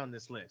 9 on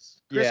this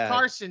list. Chris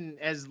Carson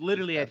has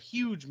literally had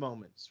huge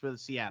moments for the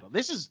Seattle.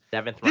 This is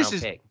 7th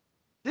round pick.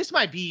 This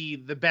might be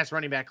the best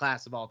running back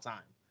class of all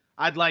time.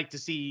 I'd like to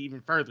see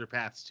even further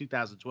past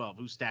 2012.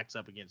 Who stacks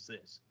up against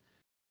this?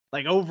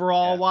 Like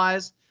overall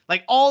wise,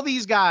 like all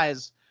these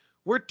guys,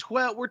 we're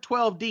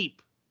 12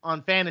 deep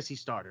on fantasy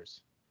starters.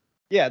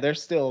 Yeah,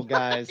 there's still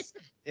guys,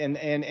 and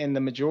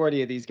the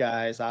majority of these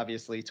guys,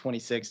 obviously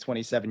 26,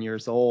 27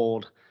 years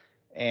old,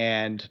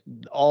 and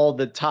all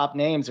the top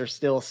names are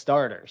still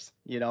starters,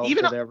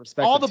 even for their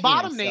respective all the teams,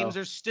 bottom names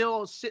are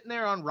still sitting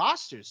there on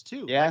rosters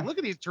too. Yeah. Like, look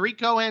at these. Tariq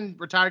Cohen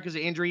retired because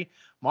of injury.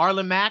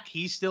 Marlon Mack,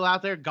 he's still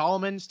out there.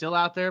 Gallman, still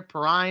out there.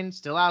 Perrine,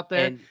 still out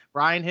there. And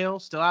Brian Hill,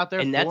 still out there.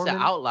 And that's an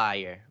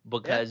outlier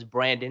because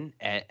Brandon,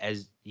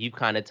 as you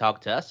kind of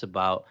talked to us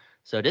about,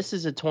 so this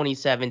is a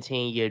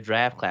 2017 year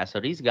draft class. So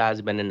these guys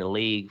have been in the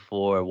league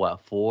for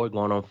 4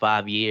 going on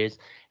 5 years.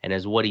 And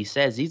as what he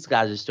says, these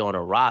guys are still on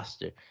a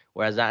roster.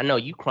 Whereas I know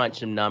you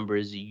crunched some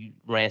numbers, you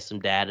ran some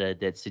data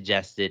that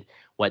suggested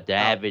what the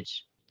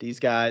average. These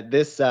guys,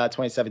 this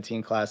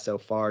 2017 class so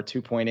far,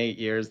 2.8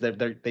 years,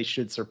 they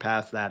should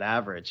surpass that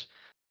average.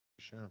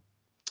 Sure.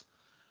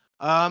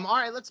 All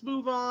right, let's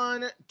move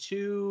on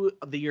to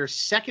your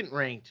second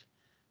ranked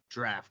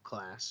draft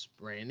class,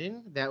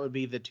 Brandon. That would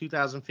be the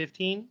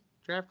 2015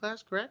 draft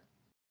class, correct?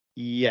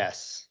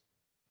 Yes.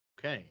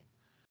 Okay.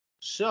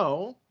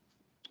 So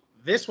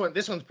this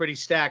one's pretty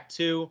stacked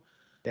too.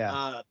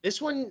 Yeah. This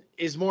one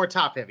is more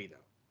top heavy though.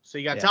 So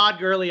you got Todd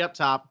Gurley up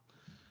top,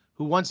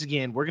 who once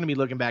again we're going to be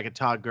looking back at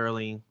Todd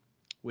Gurley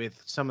with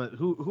some of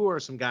who are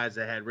some guys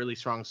that had really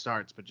strong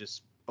starts but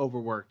just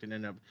overworked and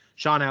ended up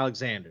Sean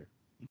Alexander,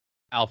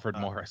 Alfred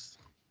Morris.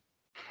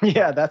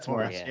 Yeah, that's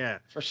Morris. Yeah,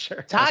 for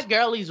sure. Todd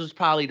Gurley's was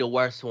probably the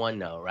worst one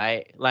though,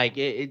 right? Like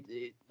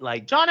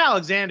like Sean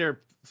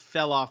Alexander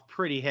fell off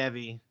pretty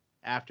heavy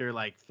after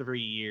like 3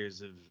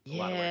 years of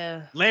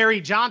Larry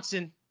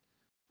Johnson.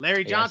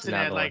 Larry Johnson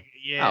had like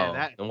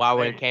and while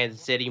we're in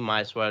Kansas City,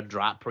 might as well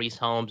drop Priest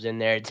Holmes in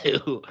there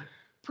too.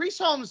 Priest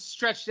Holmes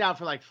stretched out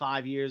for like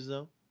 5 years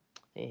though.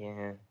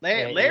 Yeah.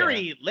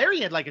 Larry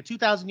had like a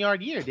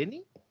 2,000-yard year, didn't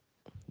he?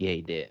 Yeah,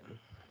 he did.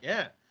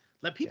 Yeah.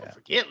 Let people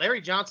forget Larry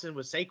Johnson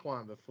was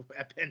Saquon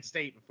at Penn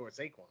State before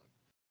Saquon.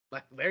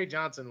 Like Larry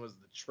Johnson was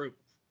the truth.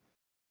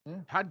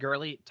 Todd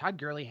Gurley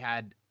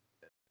had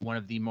one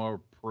of the more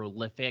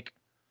prolific,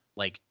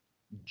 like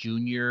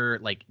junior,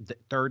 like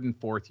third and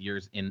fourth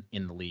years in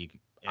the league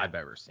I've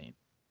ever seen.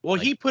 Well,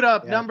 Like, he put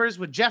up numbers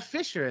with Jeff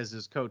Fisher as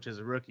his coach as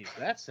a rookie. So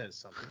that says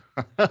something.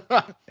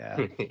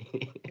 Yeah.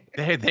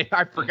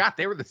 I forgot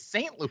they were the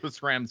St.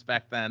 Louis Rams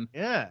back then.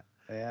 Yeah.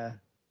 Yeah.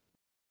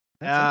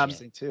 That's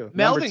interesting too.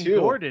 Melvin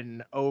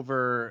Gordon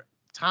over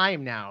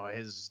time now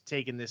has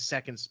taken this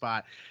second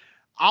spot.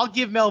 I'll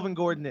give Melvin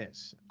Gordon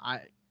this.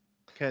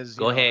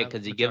 Go ahead,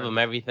 because you give him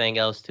everything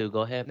else too.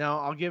 Go ahead. No,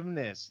 I'll give him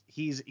this.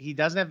 He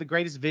doesn't have the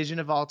greatest vision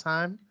of all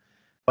time,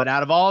 but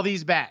out of all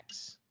these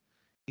backs,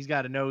 he's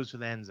got a nose for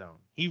the end zone.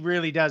 He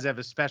really does have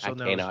a special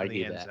nose for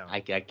the end zone.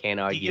 I can't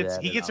argue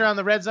that. He gets around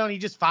the red zone. He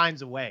just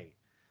finds a way.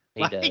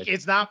 He does.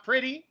 It's not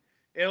pretty.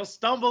 It'll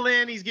stumble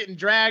in. He's getting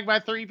dragged by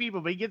 3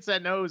 people, but he gets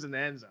that nose in the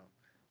end zone.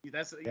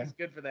 He's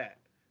good for that.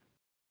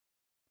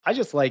 I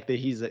just like that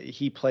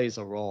he plays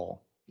a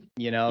role.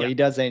 Yeah.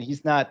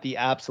 He's not the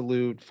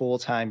absolute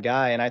full-time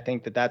guy, and I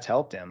think that's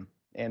helped him.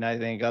 And I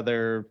think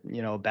other,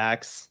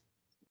 backs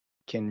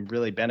can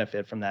really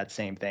benefit from that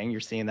same thing. You're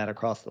seeing that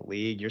across the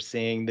league. You're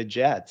seeing the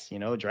Jets,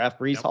 draft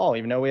Breece Hall,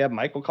 even though we have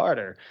Michael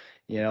Carter.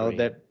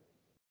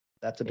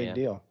 That's a big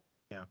deal.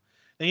 Yeah.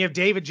 Then you have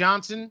David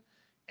Johnson,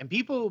 and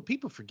people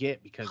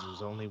forget because it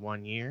was only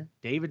 1 year.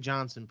 David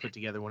Johnson put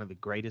together one of the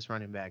greatest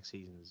running back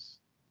seasons.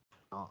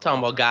 Talking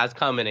about guys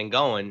coming and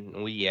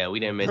going. We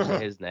didn't mention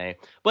his name.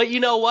 But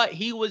you know what?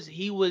 He was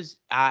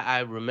I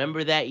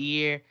remember that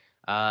year.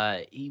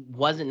 He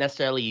wasn't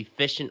necessarily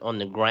efficient on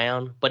the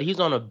ground, but he was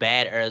on a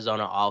bad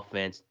Arizona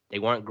offense. They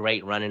weren't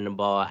great running the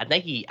ball. I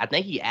think he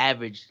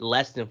averaged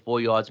less than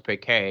 4 yards per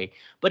carry,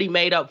 but he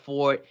made up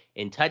for it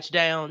in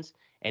touchdowns,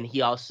 and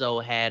he also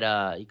had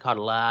he caught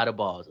a lot of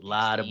balls.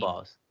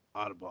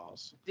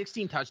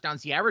 16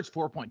 touchdowns. He averaged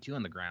 4.2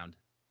 on the ground.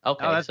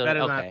 Okay, that's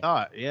better than I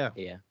thought. Yeah.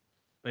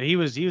 But he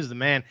was the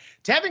man.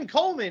 Tevin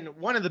Coleman,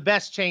 one of the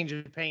best change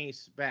of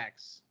pace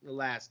backs in the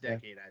last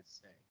decade, I'd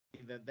say.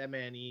 That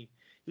man, he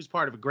was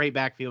part of a great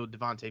backfield with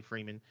Devontae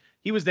Freeman.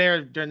 He was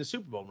there during the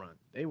Super Bowl run.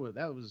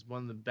 That was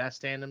one of the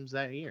best tandems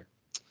that year.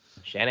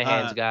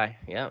 Shanahan's guy.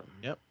 Yeah.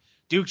 Yep.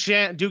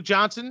 Duke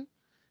Johnson,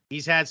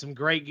 he's had some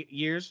great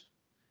years.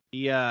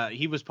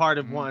 He was part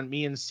of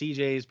me and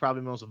CJ's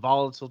probably most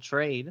volatile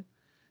trade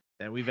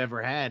that we've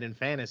ever had in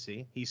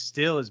fantasy. He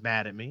still is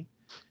mad at me.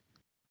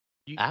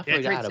 I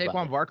forgot about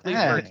Saquon Barkley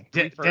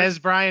for Des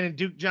Bryant and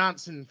Duke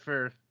Johnson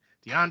for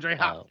DeAndre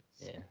Hopkins.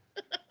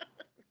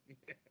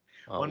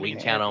 We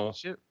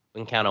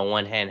can count on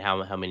one hand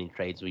how many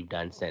trades we've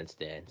done since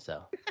then.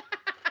 So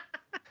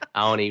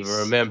I don't even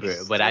remember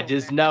it, but I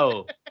just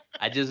know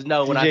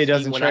when I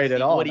see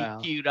what he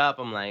queued up,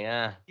 I'm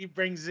like, He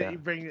brings it. He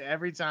brings it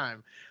every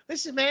time.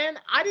 Listen, man,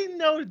 I didn't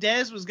know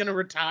Dez was gonna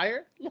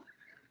retire.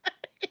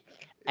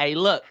 Hey,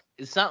 look,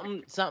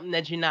 something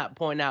that you're not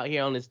pointing out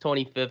here on this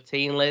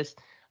 2015 list,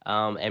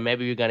 and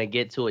maybe you're gonna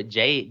get to it.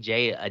 Jay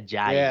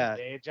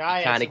Ajayi.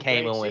 Yeah, kind of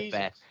came in with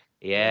that.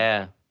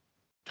 Yeah.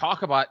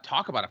 Talk about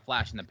a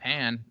flash in the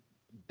pan.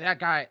 That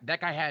guy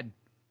had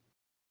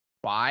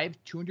 5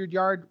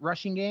 200-yard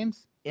rushing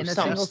games in a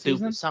single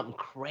season. Something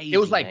crazy. It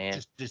was like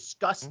just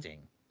disgusting.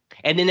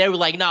 And then they were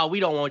like, "No, we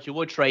don't want you.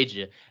 We'll trade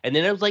you." And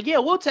then it was like, "Yeah,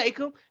 we'll take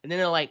him." And then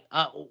they're like,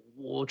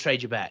 "We'll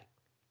trade you back."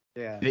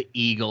 Yeah. The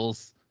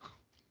Eagles.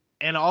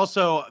 And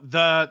also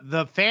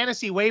the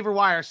fantasy waiver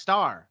wire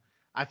star.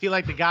 I feel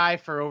like the guy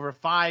for over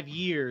 5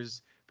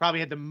 years probably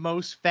had the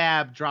most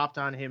fab dropped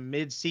on him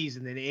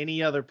mid-season than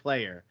any other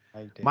player.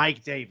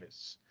 Mike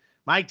Davis.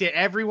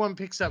 Everyone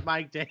picks up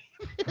Mike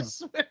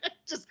Davis.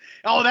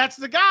 That's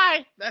the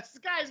guy. That's the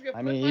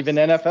guy. Even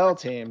NFL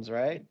teams,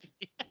 right?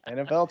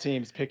 NFL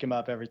teams pick him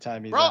up every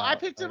time he's out. I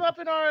picked him up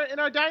in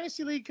our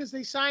dynasty league because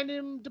they signed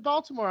him to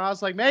Baltimore. I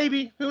was like,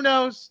 maybe, who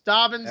knows?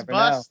 Dobbins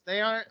bust.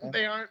 They aren't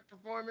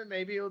performing.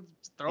 Maybe he'll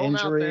throw him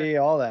out there. Injury,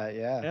 all that,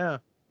 yeah. Yeah.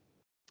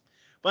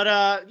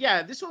 But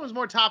this one was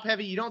more top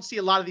heavy. You don't see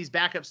a lot of these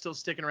backups still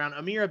sticking around.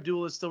 Amir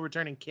Abdullah is still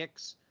returning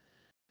kicks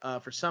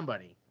for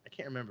somebody. I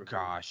can't remember.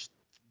 Gosh,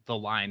 the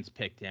Lions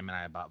picked him and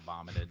I about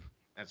vomited.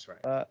 That's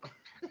right.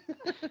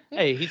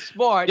 Hey, he's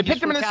smart. You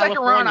picked him in the second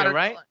round,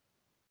 right?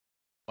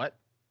 What?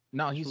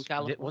 No,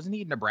 wasn't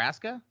he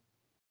Nebraska?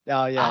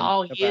 Oh yeah.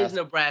 Oh, he is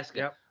Nebraska.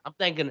 Yep.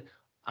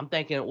 I'm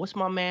thinking. What's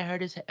my man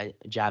heard his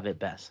Javed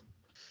Best?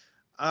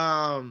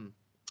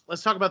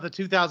 Let's talk about the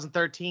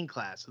 2013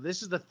 class. So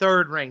this is the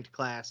 3rd ranked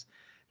class.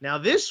 Now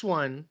this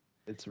one,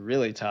 it's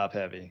really top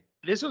heavy.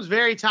 This one's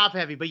very top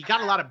heavy, but you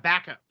got a lot of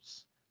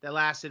backups that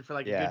lasted for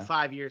like a good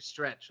 5-year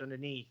stretch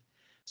underneath.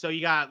 So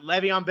you got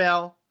Le'Veon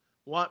Bell,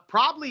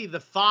 probably the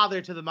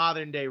father to the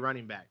modern day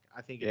running back,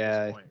 I think,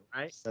 at this point,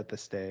 right? Set the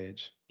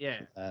stage.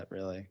 Yeah. That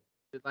really.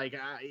 Like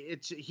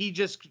he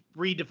just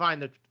redefined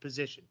the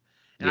position.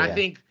 And I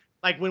think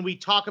like when we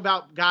talk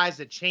about guys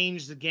that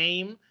change the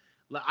game,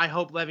 I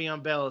hope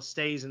Le'Veon Bell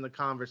stays in the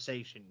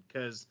conversation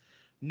because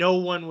no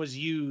one was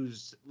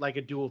used like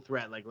a dual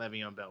threat like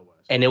Le'Veon Bell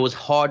was. And it was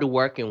hard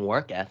work and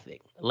work ethic.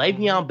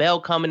 Le'Veon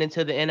Bell coming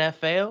into the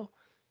NFL.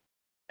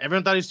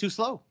 Everyone thought he was too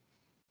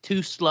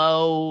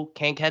slow.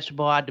 Can't catch the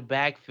ball out the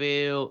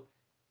backfield.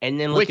 And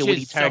then look Which at what is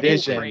he so turned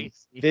Vision, into.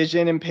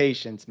 vision and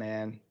patience,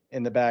 man,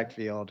 in the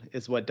backfield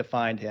is what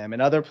defined him.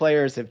 And other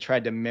players have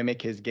tried to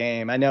mimic his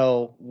game. I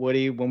know,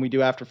 Woody, when we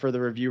do after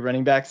further review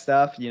running back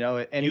stuff, you know,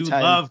 You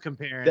anytime love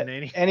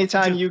comparing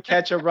anytime you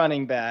catch a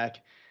running back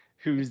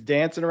who's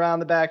dancing around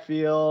the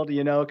backfield,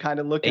 you know, kind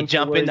of They looking for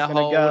jump where in he's the going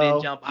to hole, go.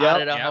 then jump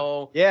out of the Yep.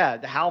 hole.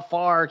 Yeah, how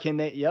far can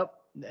they? Yep,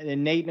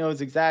 and Nate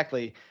knows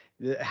exactly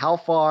how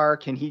far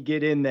can he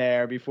get in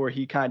there before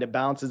he kind of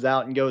bounces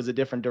out and goes a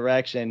different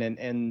direction.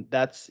 And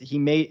that's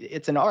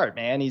it's an art,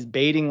 man. He's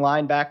baiting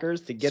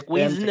linebackers to get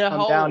Squeezing them to the come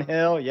hole.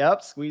 downhill.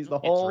 Yep, squeeze the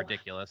It's hole,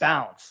 ridiculous.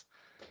 bounce.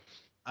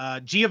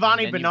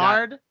 Giovanni And then you've got-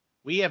 Bernard,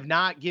 we have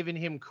not given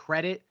him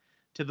credit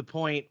to the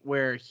point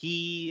where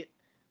he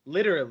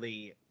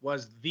literally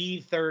was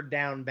the third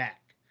down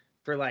back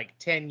for like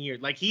 10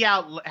 years. Like he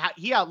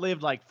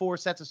outlived like 4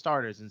 sets of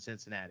starters in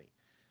Cincinnati.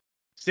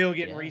 Still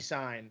getting Yeah.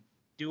 re-signed,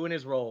 doing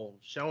his role,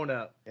 showing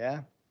up.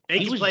 Yeah, He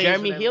Making was plays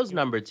Jeremy whenever- Hill's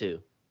number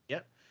 2.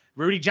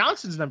 Rudy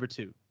Johnson's number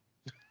 2.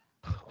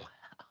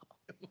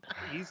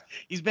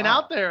 He's been Wow.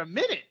 out there a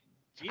minute.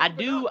 I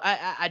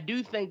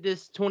do think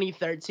this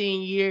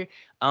 2013 year,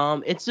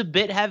 it's a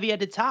bit heavy at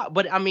the top,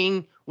 but I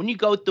mean, when you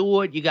go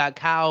through it, you got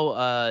Kyle,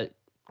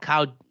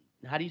 how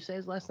do you say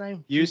his last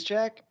name?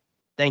 Juszczyk.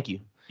 Thank you.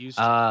 Used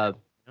The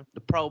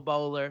Pro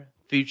Bowler,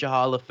 future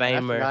Hall of I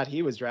Famer, forgot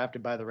he was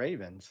drafted by the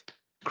Ravens.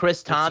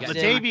 Chris Thompson,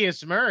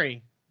 Latavius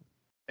Murray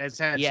has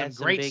had He some had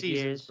some great big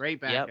seasons, years. great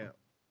Yep.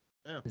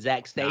 backup.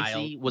 Zach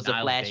Stacy was a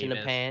Niles flash in the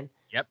Davis. pan.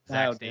 Yep.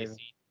 Niles Zach Davis.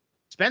 Stacy.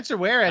 Spencer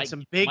Ware had Mike-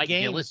 some big Mike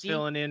games Gillislee?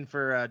 filling in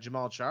for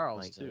Jamal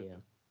Charles Like, too. yeah.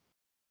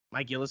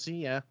 Mike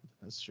Gillislee, yeah,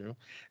 that's true.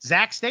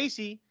 Zach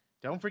Stacy,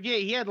 don't forget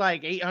he had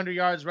like 800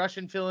 yards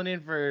rushing filling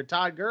in for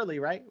Todd Gurley,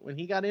 right? When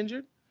he got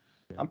injured.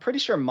 I'm pretty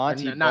sure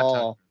Monty Or not Todd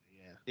Ball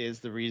Gurley, yeah. is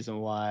the reason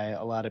why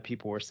a lot of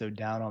people were so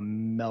down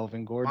on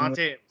Melvin Gordon.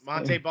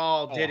 Monte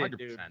Ball Oh, did 100%. it,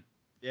 dude.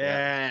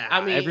 Yeah.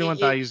 I mean, everyone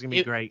thought he was gonna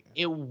be great.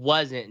 It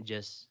wasn't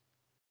just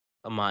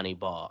Amani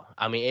Ball.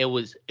 I mean, it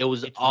was It's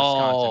Wisconsin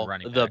all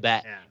running the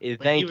backs. back. Yeah.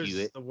 But Thank he you.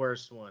 was the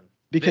worst one.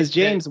 Because The-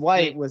 James the-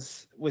 White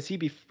was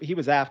he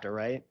was after,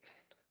 right?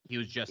 He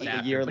was just A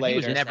after, year but he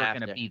was later. never Just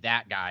going to after. be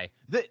that guy.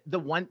 The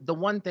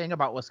one thing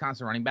about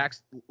Wisconsin running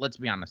backs, let's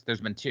be honest, there's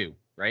been 2,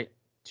 right?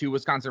 2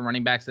 Wisconsin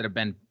running backs that have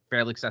been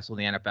fairly successful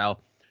in the NFL.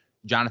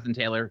 Jonathan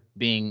Taylor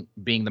being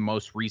the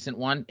most recent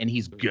one, and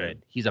he's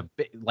good. He's a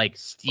bit like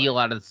steal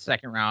out of the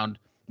second round.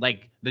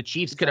 Like the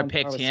Chiefs He's could have on par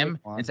picked with him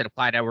Saquon. instead of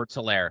Clyde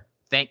Edwards-Helaire.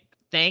 Thank.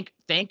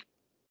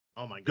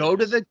 Oh my god.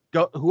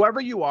 Go whoever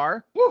you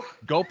are.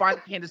 Go find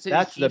the Kansas City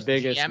That's the Chiefs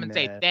biggest GM and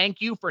say myth.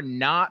 thank you for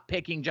not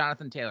picking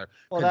Jonathan Taylor.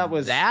 Well,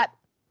 'Cause that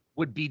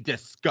would be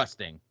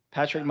disgusting.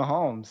 Patrick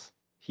Mahomes.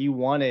 He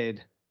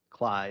wanted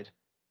Clyde.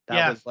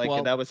 Yeah,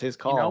 That was his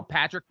call. You know,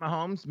 Patrick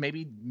Mahomes.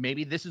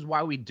 Maybe this is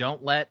why we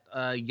don't let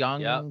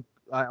young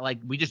Yep.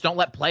 we just don't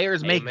let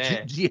players make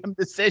Amen. GM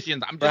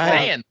decisions. I'm just Right.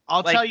 saying.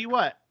 I'll like- tell you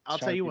what. Trying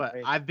to be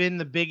great. I've been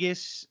the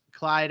biggest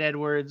Clyde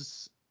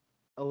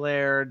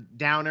Edwards-Helaire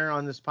downer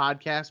on this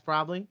podcast,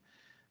 probably.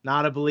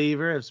 Not a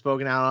believer. I've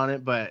spoken out on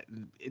it, but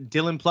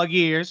Dylan, plug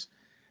your ears.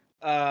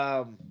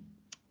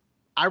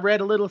 I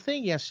read a little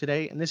thing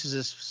yesterday, and this is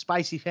a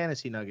spicy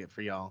fantasy nugget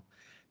for y'all.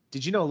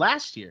 Did you know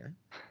last year,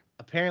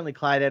 apparently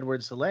Clyde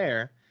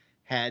Edwards-Helaire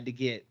had to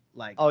get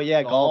like Oh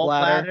yeah,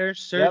 gallbladder.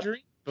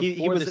 surgery He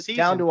before the was season.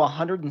 down to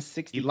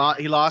 160.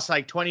 He lost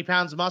like 20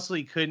 pounds of muscle.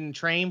 He couldn't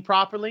train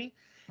properly.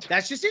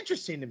 That's just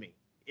interesting to me.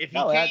 If he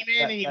No, came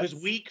in and he was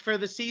that's- weak for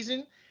the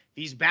season,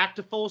 he's back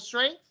to full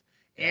strength,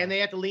 and they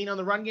have to lean on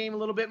the run game a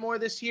little bit more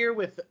this year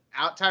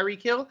without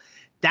Tyreek Hill.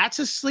 That's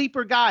a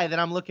sleeper guy that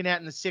I'm looking at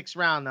in the 6th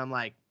round. I'm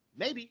like,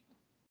 maybe.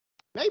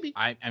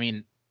 I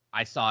mean,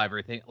 I saw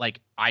everything.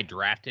 Like I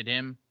drafted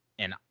him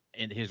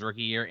in his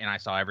rookie year, and I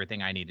saw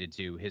everything I needed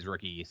to his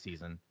rookie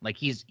season. Like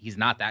he's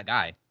not that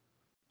guy.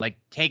 Like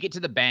take it to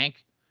the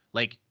bank.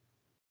 Like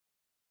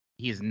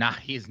he's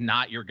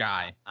not your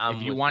guy. I'm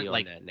if you with want you on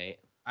like that, Nate.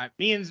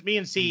 Me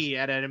and C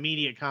had an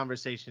immediate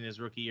conversation his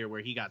rookie year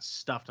where he got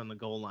stuffed on the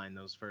goal line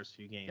those first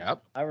few games.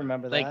 yep. I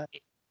remember Like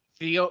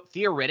that.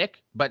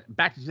 theoretic, but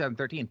back to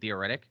 2013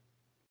 theoretic.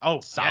 Oh,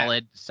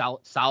 Solid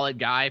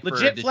guy for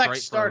Legit flex Detroit for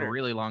starter a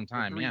really long for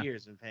time. 3 Yeah.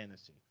 years in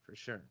fantasy for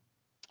sure.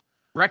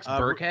 Rex Uh,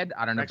 Burkhead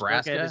out of Rex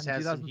Nebraska Burkhead in has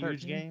had some 2013.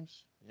 huge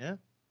games. Yeah,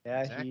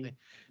 Yeah, exactly.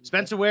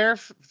 Spencer Ware,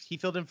 he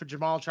filled in for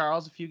Jamal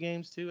Charles a few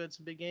games too. Had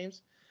some big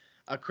games.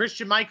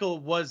 Christian Michael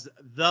was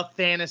the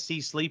fantasy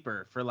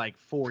sleeper for like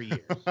 4 years.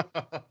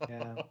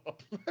 Yeah.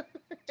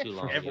 Too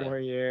long. Everyone- yeah. 4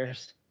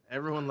 years.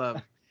 Everyone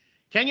loved.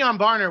 Kenyon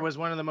Barner was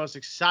one of the most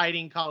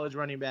exciting college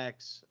running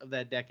backs of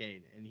that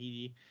decade, and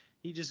he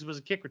just was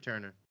a kick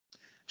returner.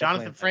 Jonathan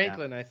Definitely like that.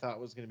 Franklin, I thought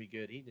was going to be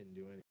good. He didn't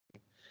do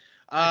anything.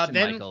 Christian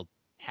Then Michael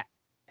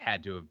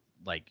had to have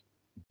like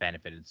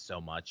benefited so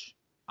much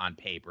on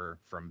paper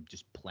from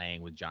just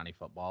playing with Johnny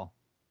Football.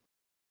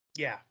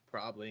 yeah,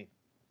 probably.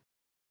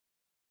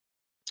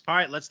 All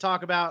right, let's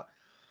talk about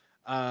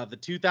the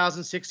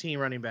 2016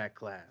 running back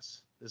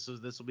class. This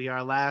will be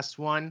our last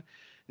one.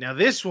 Now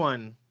this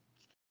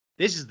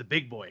is the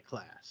big boy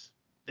class.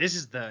 This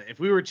is if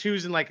we were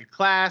choosing like a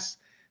class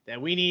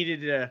that we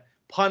needed to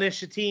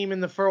punish a team in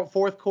the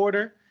fourth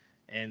quarter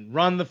and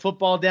run the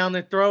football down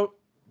their throat,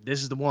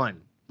 this is the one.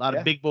 A lot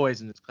of big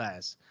boys in this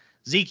class.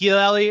 Ezekiel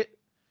Elliott,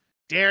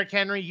 Derrick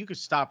Henry, you could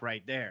stop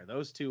right there.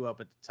 Those two up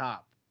at the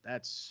top.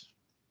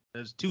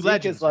 There's two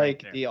legends. Is like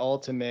right there. the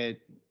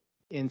ultimate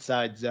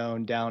inside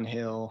zone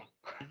downhill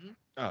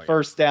Oh,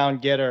 first down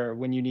getter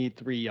when you need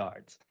 3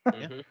 yards.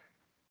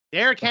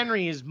 Derrick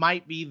Henry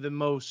might be the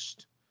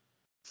most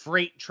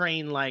freight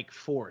train like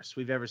force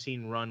we've ever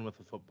seen run with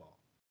a football.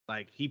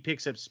 Like he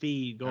picks up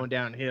speed going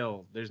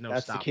downhill. There's no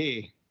That's stop. the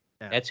key.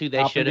 Yeah. That's who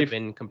they should have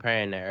been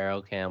comparing to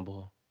Earl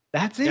Campbell.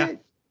 That's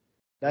it.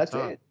 That's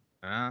it.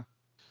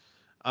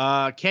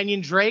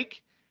 Kenyon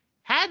Drake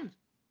had,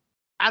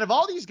 out of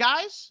all these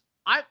guys,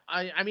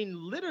 I mean,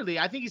 literally,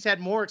 I think he's had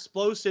more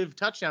explosive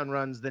touchdown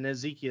runs than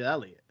Ezekiel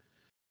Elliott.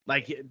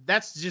 Like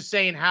that's just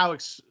saying how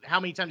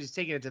many times he's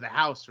taken it to the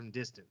house from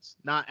distance,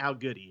 not how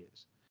good he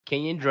is.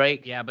 Kenyon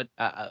Drake. Yeah, but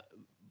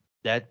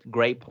that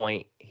great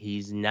point.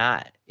 He's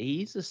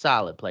a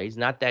solid player. He's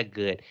not that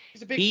good.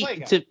 He's a big play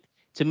guy.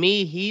 To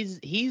me,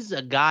 he's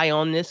a guy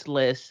on this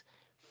list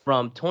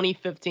from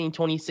 2015,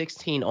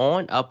 2016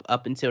 on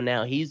up until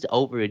now. He's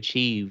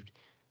overachieved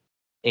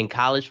in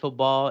college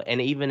football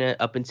and even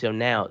up until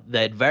now. The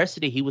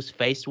adversity he was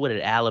faced with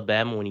at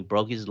Alabama when he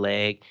broke his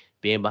leg,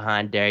 being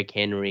behind Derrick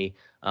Henry,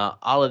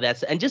 all of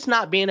that, and just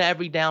not being an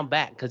every down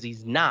back because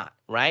he's not,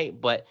 right?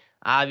 But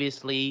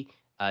obviously,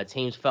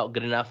 teams felt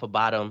good enough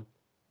about him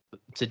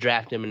to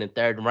draft him in the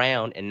 3rd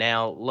round. And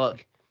now,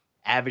 look,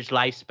 average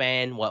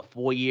lifespan,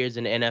 4 years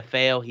in the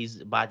NFL? He's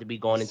about to be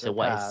going into, his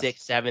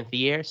 6th, 7th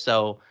year?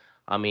 So,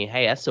 I mean,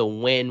 hey, that's a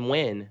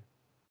win-win.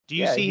 Do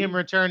you see him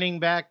returning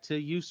back to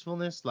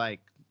usefulness, like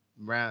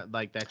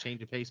that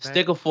change of pace?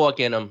 Stick a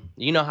fork in him.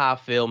 You know how I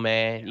feel,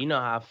 man. Yeah. You know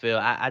how I feel.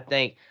 I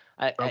think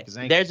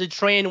there's a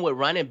trend with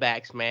running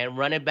backs, man.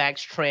 Running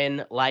backs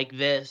trend like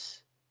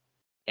this,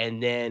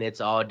 and then it's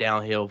all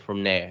downhill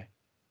from there.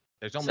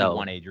 There's only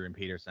one Adrian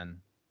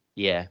Peterson.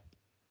 Yeah.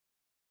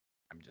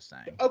 I'm just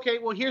saying. Okay,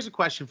 well, here's a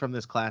question from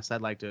this class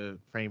I'd like to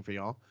frame for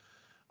y'all.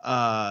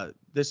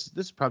 This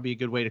is probably a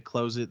good way to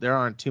close it. There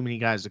aren't too many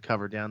guys to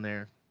cover down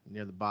there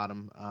near the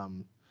bottom.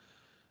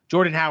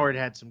 Jordan Howard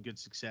had some good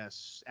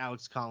success.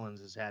 Alex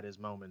Collins has had his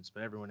moments,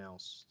 but everyone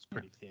else is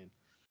pretty thin.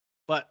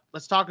 But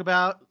let's talk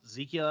about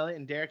Ezekiel Elliott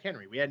and Derrick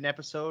Henry. We had an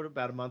episode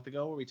about a month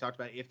ago where we talked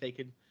about if they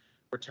could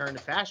return to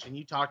fashion.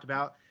 You talked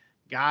about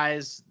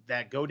guys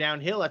that go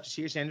downhill after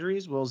serious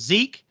injuries. Well,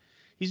 Zeke,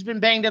 he's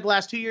been banged up the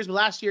last 2 years, but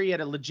last year he had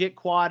a legit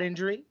quad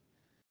injury.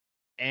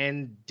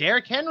 And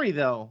Derrick Henry,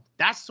 though,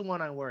 that's the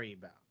one I worry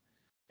about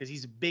because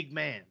he's a big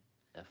man.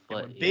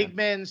 When big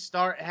men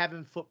start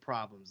having foot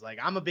problems, like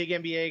I'm a big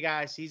NBA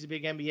guy, he's a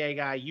big NBA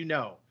guy, you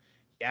know,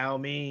 Yao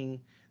Ming,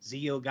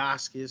 Zeo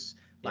Goskis,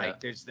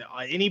 there's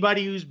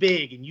anybody who's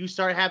big and you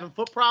start having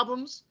foot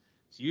problems,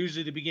 it's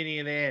usually the beginning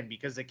of the end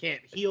because they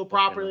can't heal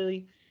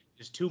properly.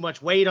 There's too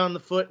much weight on the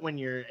foot when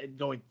you're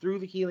going through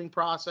the healing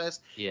process.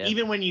 Yeah.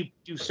 Even when you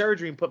do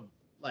surgery and put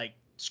like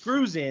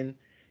screws in,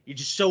 you're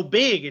just so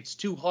big, it's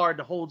too hard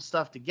to hold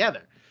stuff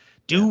together.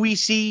 Do we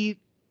see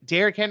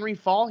Derrick Henry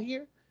fall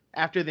here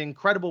after the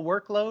incredible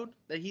workload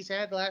that he's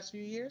had the last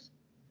few years?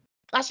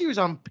 Last year he was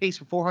on pace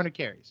for 400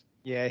 carries.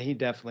 Yeah, he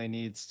definitely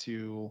needs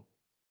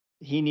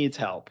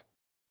help.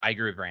 I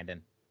agree with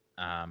Brandon.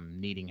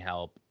 Needing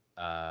help.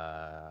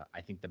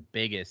 I think the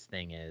biggest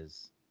thing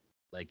is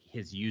like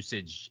his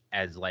usage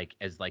as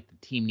the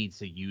team needs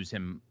to use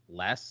him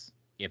less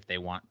if they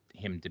want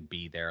him to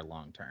be there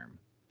long term.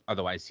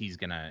 Otherwise, he's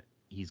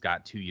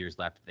got 2 years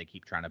left if they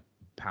keep trying to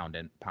pound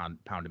him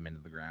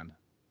into the ground.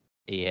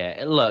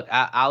 Yeah, look,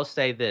 I'll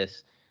say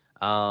this.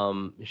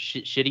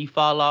 Should he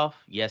fall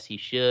off? Yes, he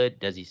should.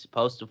 Does he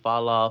supposed to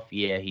fall off?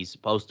 Yeah, he's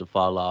supposed to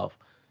fall off.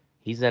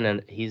 He's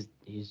an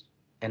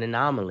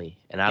anomaly,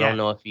 and I don't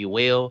know if he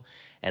will.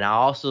 And I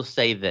also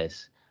say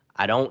this.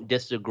 I don't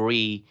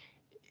disagree.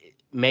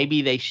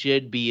 Maybe they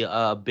should be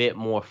a bit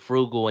more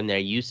frugal in their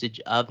usage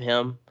of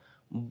him,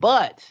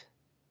 but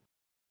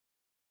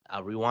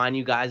I'll rewind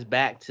you guys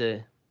back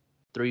to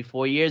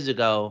 3-4 years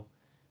ago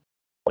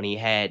when he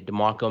had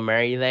DeMarco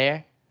Murray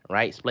there,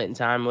 right, splitting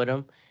time with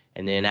him.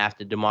 And then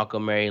after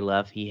DeMarco Murray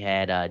left, he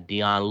had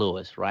Dion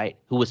Lewis, right,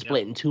 who was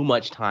splitting too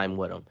much time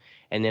with him.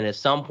 And then at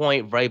some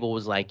point, Vrabel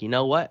was like, you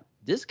know what?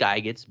 This guy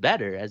gets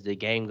better as the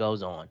game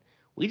goes on.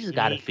 We just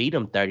got to feed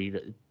him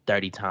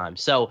 30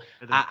 times. So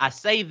I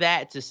say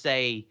that to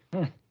say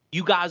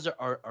you guys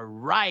are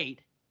right,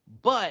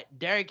 but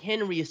Derrick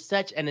Henry is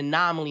such an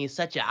anomaly, is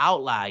such an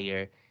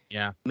outlier.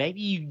 Yeah.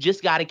 Maybe you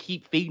just got to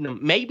keep feeding him.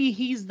 Maybe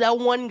he's the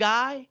one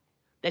guy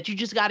that you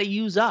just got to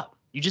use up.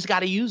 You just got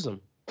to use him.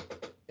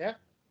 Yeah.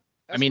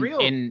 That's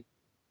real.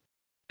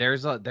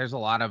 There's a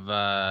lot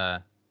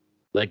of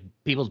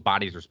people's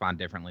bodies respond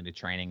differently to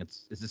training.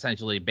 It's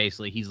essentially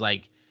basically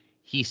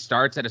he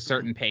starts at a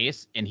certain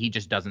pace and he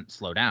just doesn't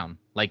slow down.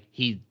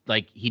 He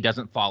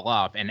doesn't fall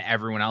off and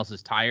everyone else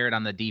is tired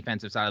on the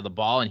defensive side of the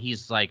ball and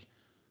he's like,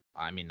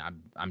 I mean,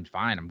 I'm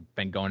fine. I've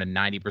been going to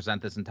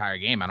 90% this entire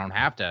game. I don't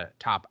have to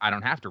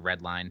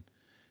redline.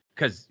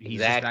 because he's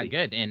just Exactly.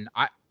 that good. And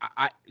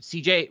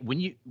CJ,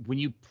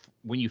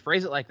 when you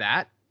phrase it like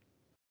that,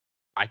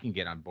 I can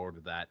get on board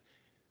with that.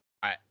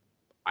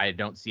 I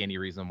don't see any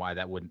reason why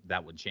that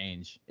would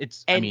change.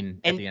 It's I And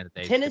mean, at and the end of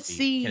the day,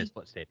 Tennessee can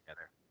split stay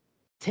together.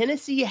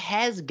 Tennessee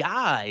has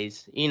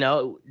guys. You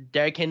know,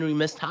 Derrick Henry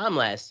missed time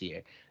last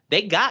year.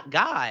 They got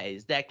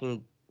guys that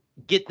can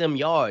get them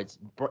yards.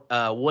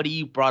 What do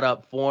you brought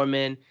up,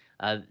 Foreman?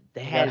 They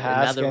They had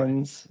got another.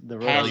 Haskins, the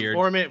Has-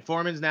 rookie.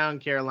 Foreman's now in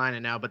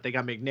Carolina now, but they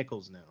got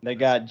McNichols now. They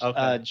got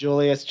Okay.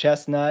 Julius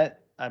Chestnut.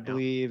 I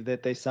believe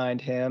that they signed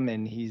him,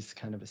 and he's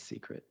kind of a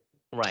secret.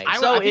 Right. I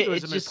So think it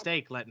was it's a just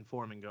mistake letting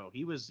Foreman go.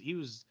 He was.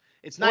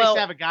 It's nice Well, to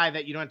have a guy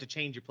that you don't have to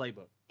change your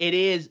playbook. it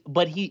is,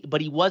 but he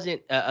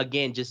wasn't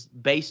again just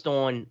based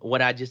on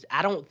what I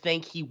don't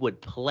think he would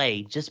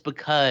play just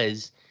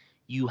because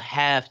you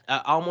have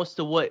almost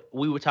to what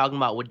we were talking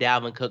about with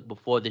Dalvin Cook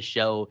before the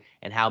show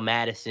and how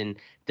Madison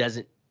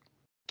doesn't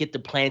get the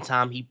playing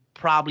time he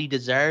probably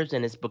deserves,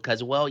 and it's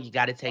because you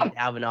got to take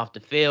Dalvin off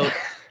the field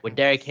with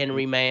Derrick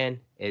Henry,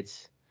 man.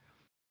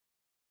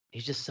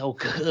 He's just so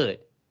good.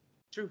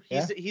 True.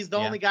 Yeah. He's the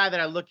only guy that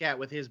I look at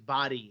with his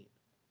body.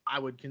 I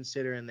would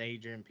consider in the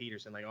Adrian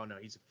Peterson, like, oh no,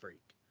 he's a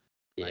freak.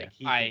 Yeah.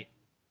 Like,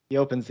 He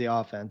opens the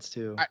offense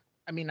too.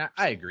 I mean,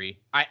 I agree.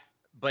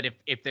 But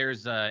if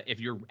there's if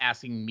you're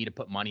asking me to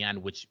put money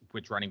on which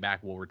running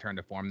back will return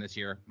to form this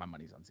year, my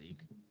money's on Zeke.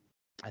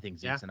 I think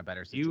Zeke's in a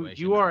better situation.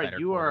 you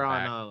are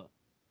on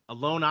a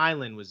lone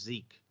island with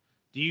Zeke.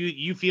 Do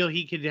you feel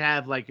he could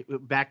have like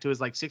back to his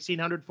like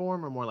 1600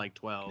 form or more like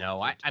 12?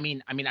 No, I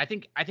mean I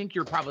think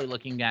you're probably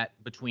looking at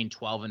between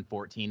 12 and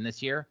 14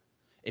 this year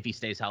if he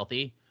stays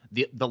healthy.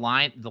 The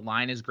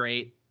line is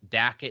great.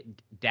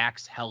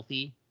 Dak's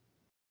healthy.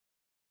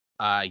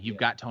 You've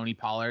got Tony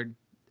Pollard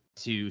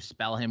to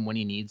spell him when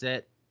he needs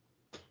it.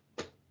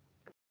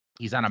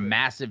 He's on a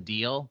massive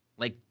deal.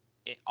 Like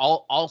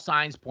all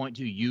signs point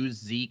to use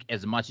Zeke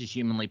as much as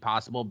humanly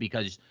possible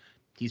because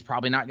he's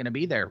probably not going to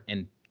be there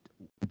in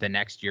the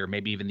next year,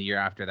 maybe even the year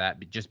after that,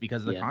 just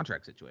because of the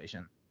contract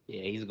situation.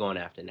 Yeah, he's going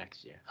after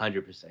next year.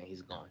 100%.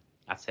 He's gone.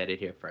 I said it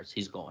here first.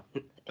 He's gone.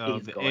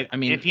 He's gone. I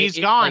mean, if he's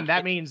gone,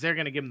 that means they're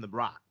going to give him the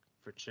Brock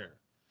for sure.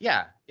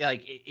 Yeah,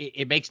 like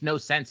it makes no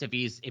sense if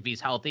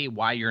he's healthy.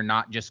 Why you're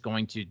not just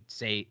going to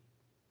say,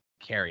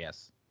 carry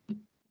us?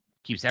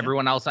 Keeps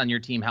everyone else on your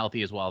team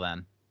healthy as well.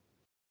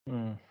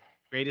 Then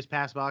Greatest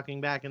pass blocking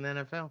back in the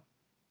NFL.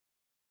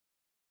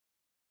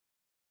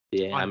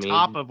 Yeah, on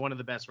top of one of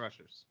the best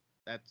rushers.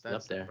 That's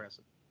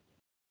impressive.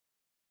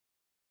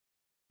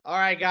 All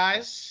right,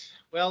 guys.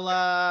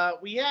 Well,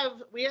 we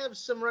have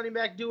some running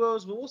back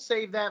duos, but we'll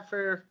save that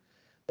for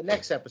the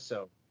next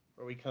episode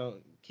where we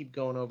keep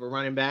going over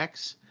running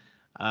backs.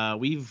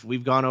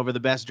 We've gone over the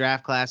best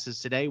draft classes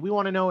today. We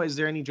want to know, is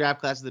there any draft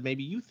classes that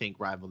maybe you think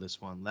rival this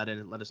one? Let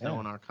us know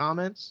in our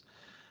comments.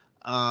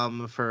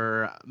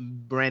 For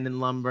Brandon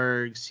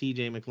Lundberg,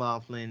 CJ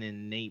McLaughlin,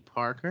 and Nate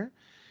Parker,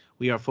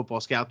 we are Football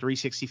Scout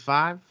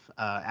 365.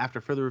 After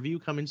further review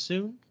coming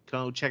soon,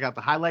 go check out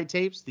the highlight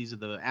tapes. These are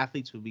the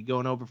athletes we'll be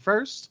going over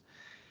first.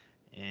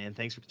 And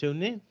thanks for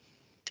tuning in.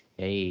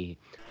 Hey.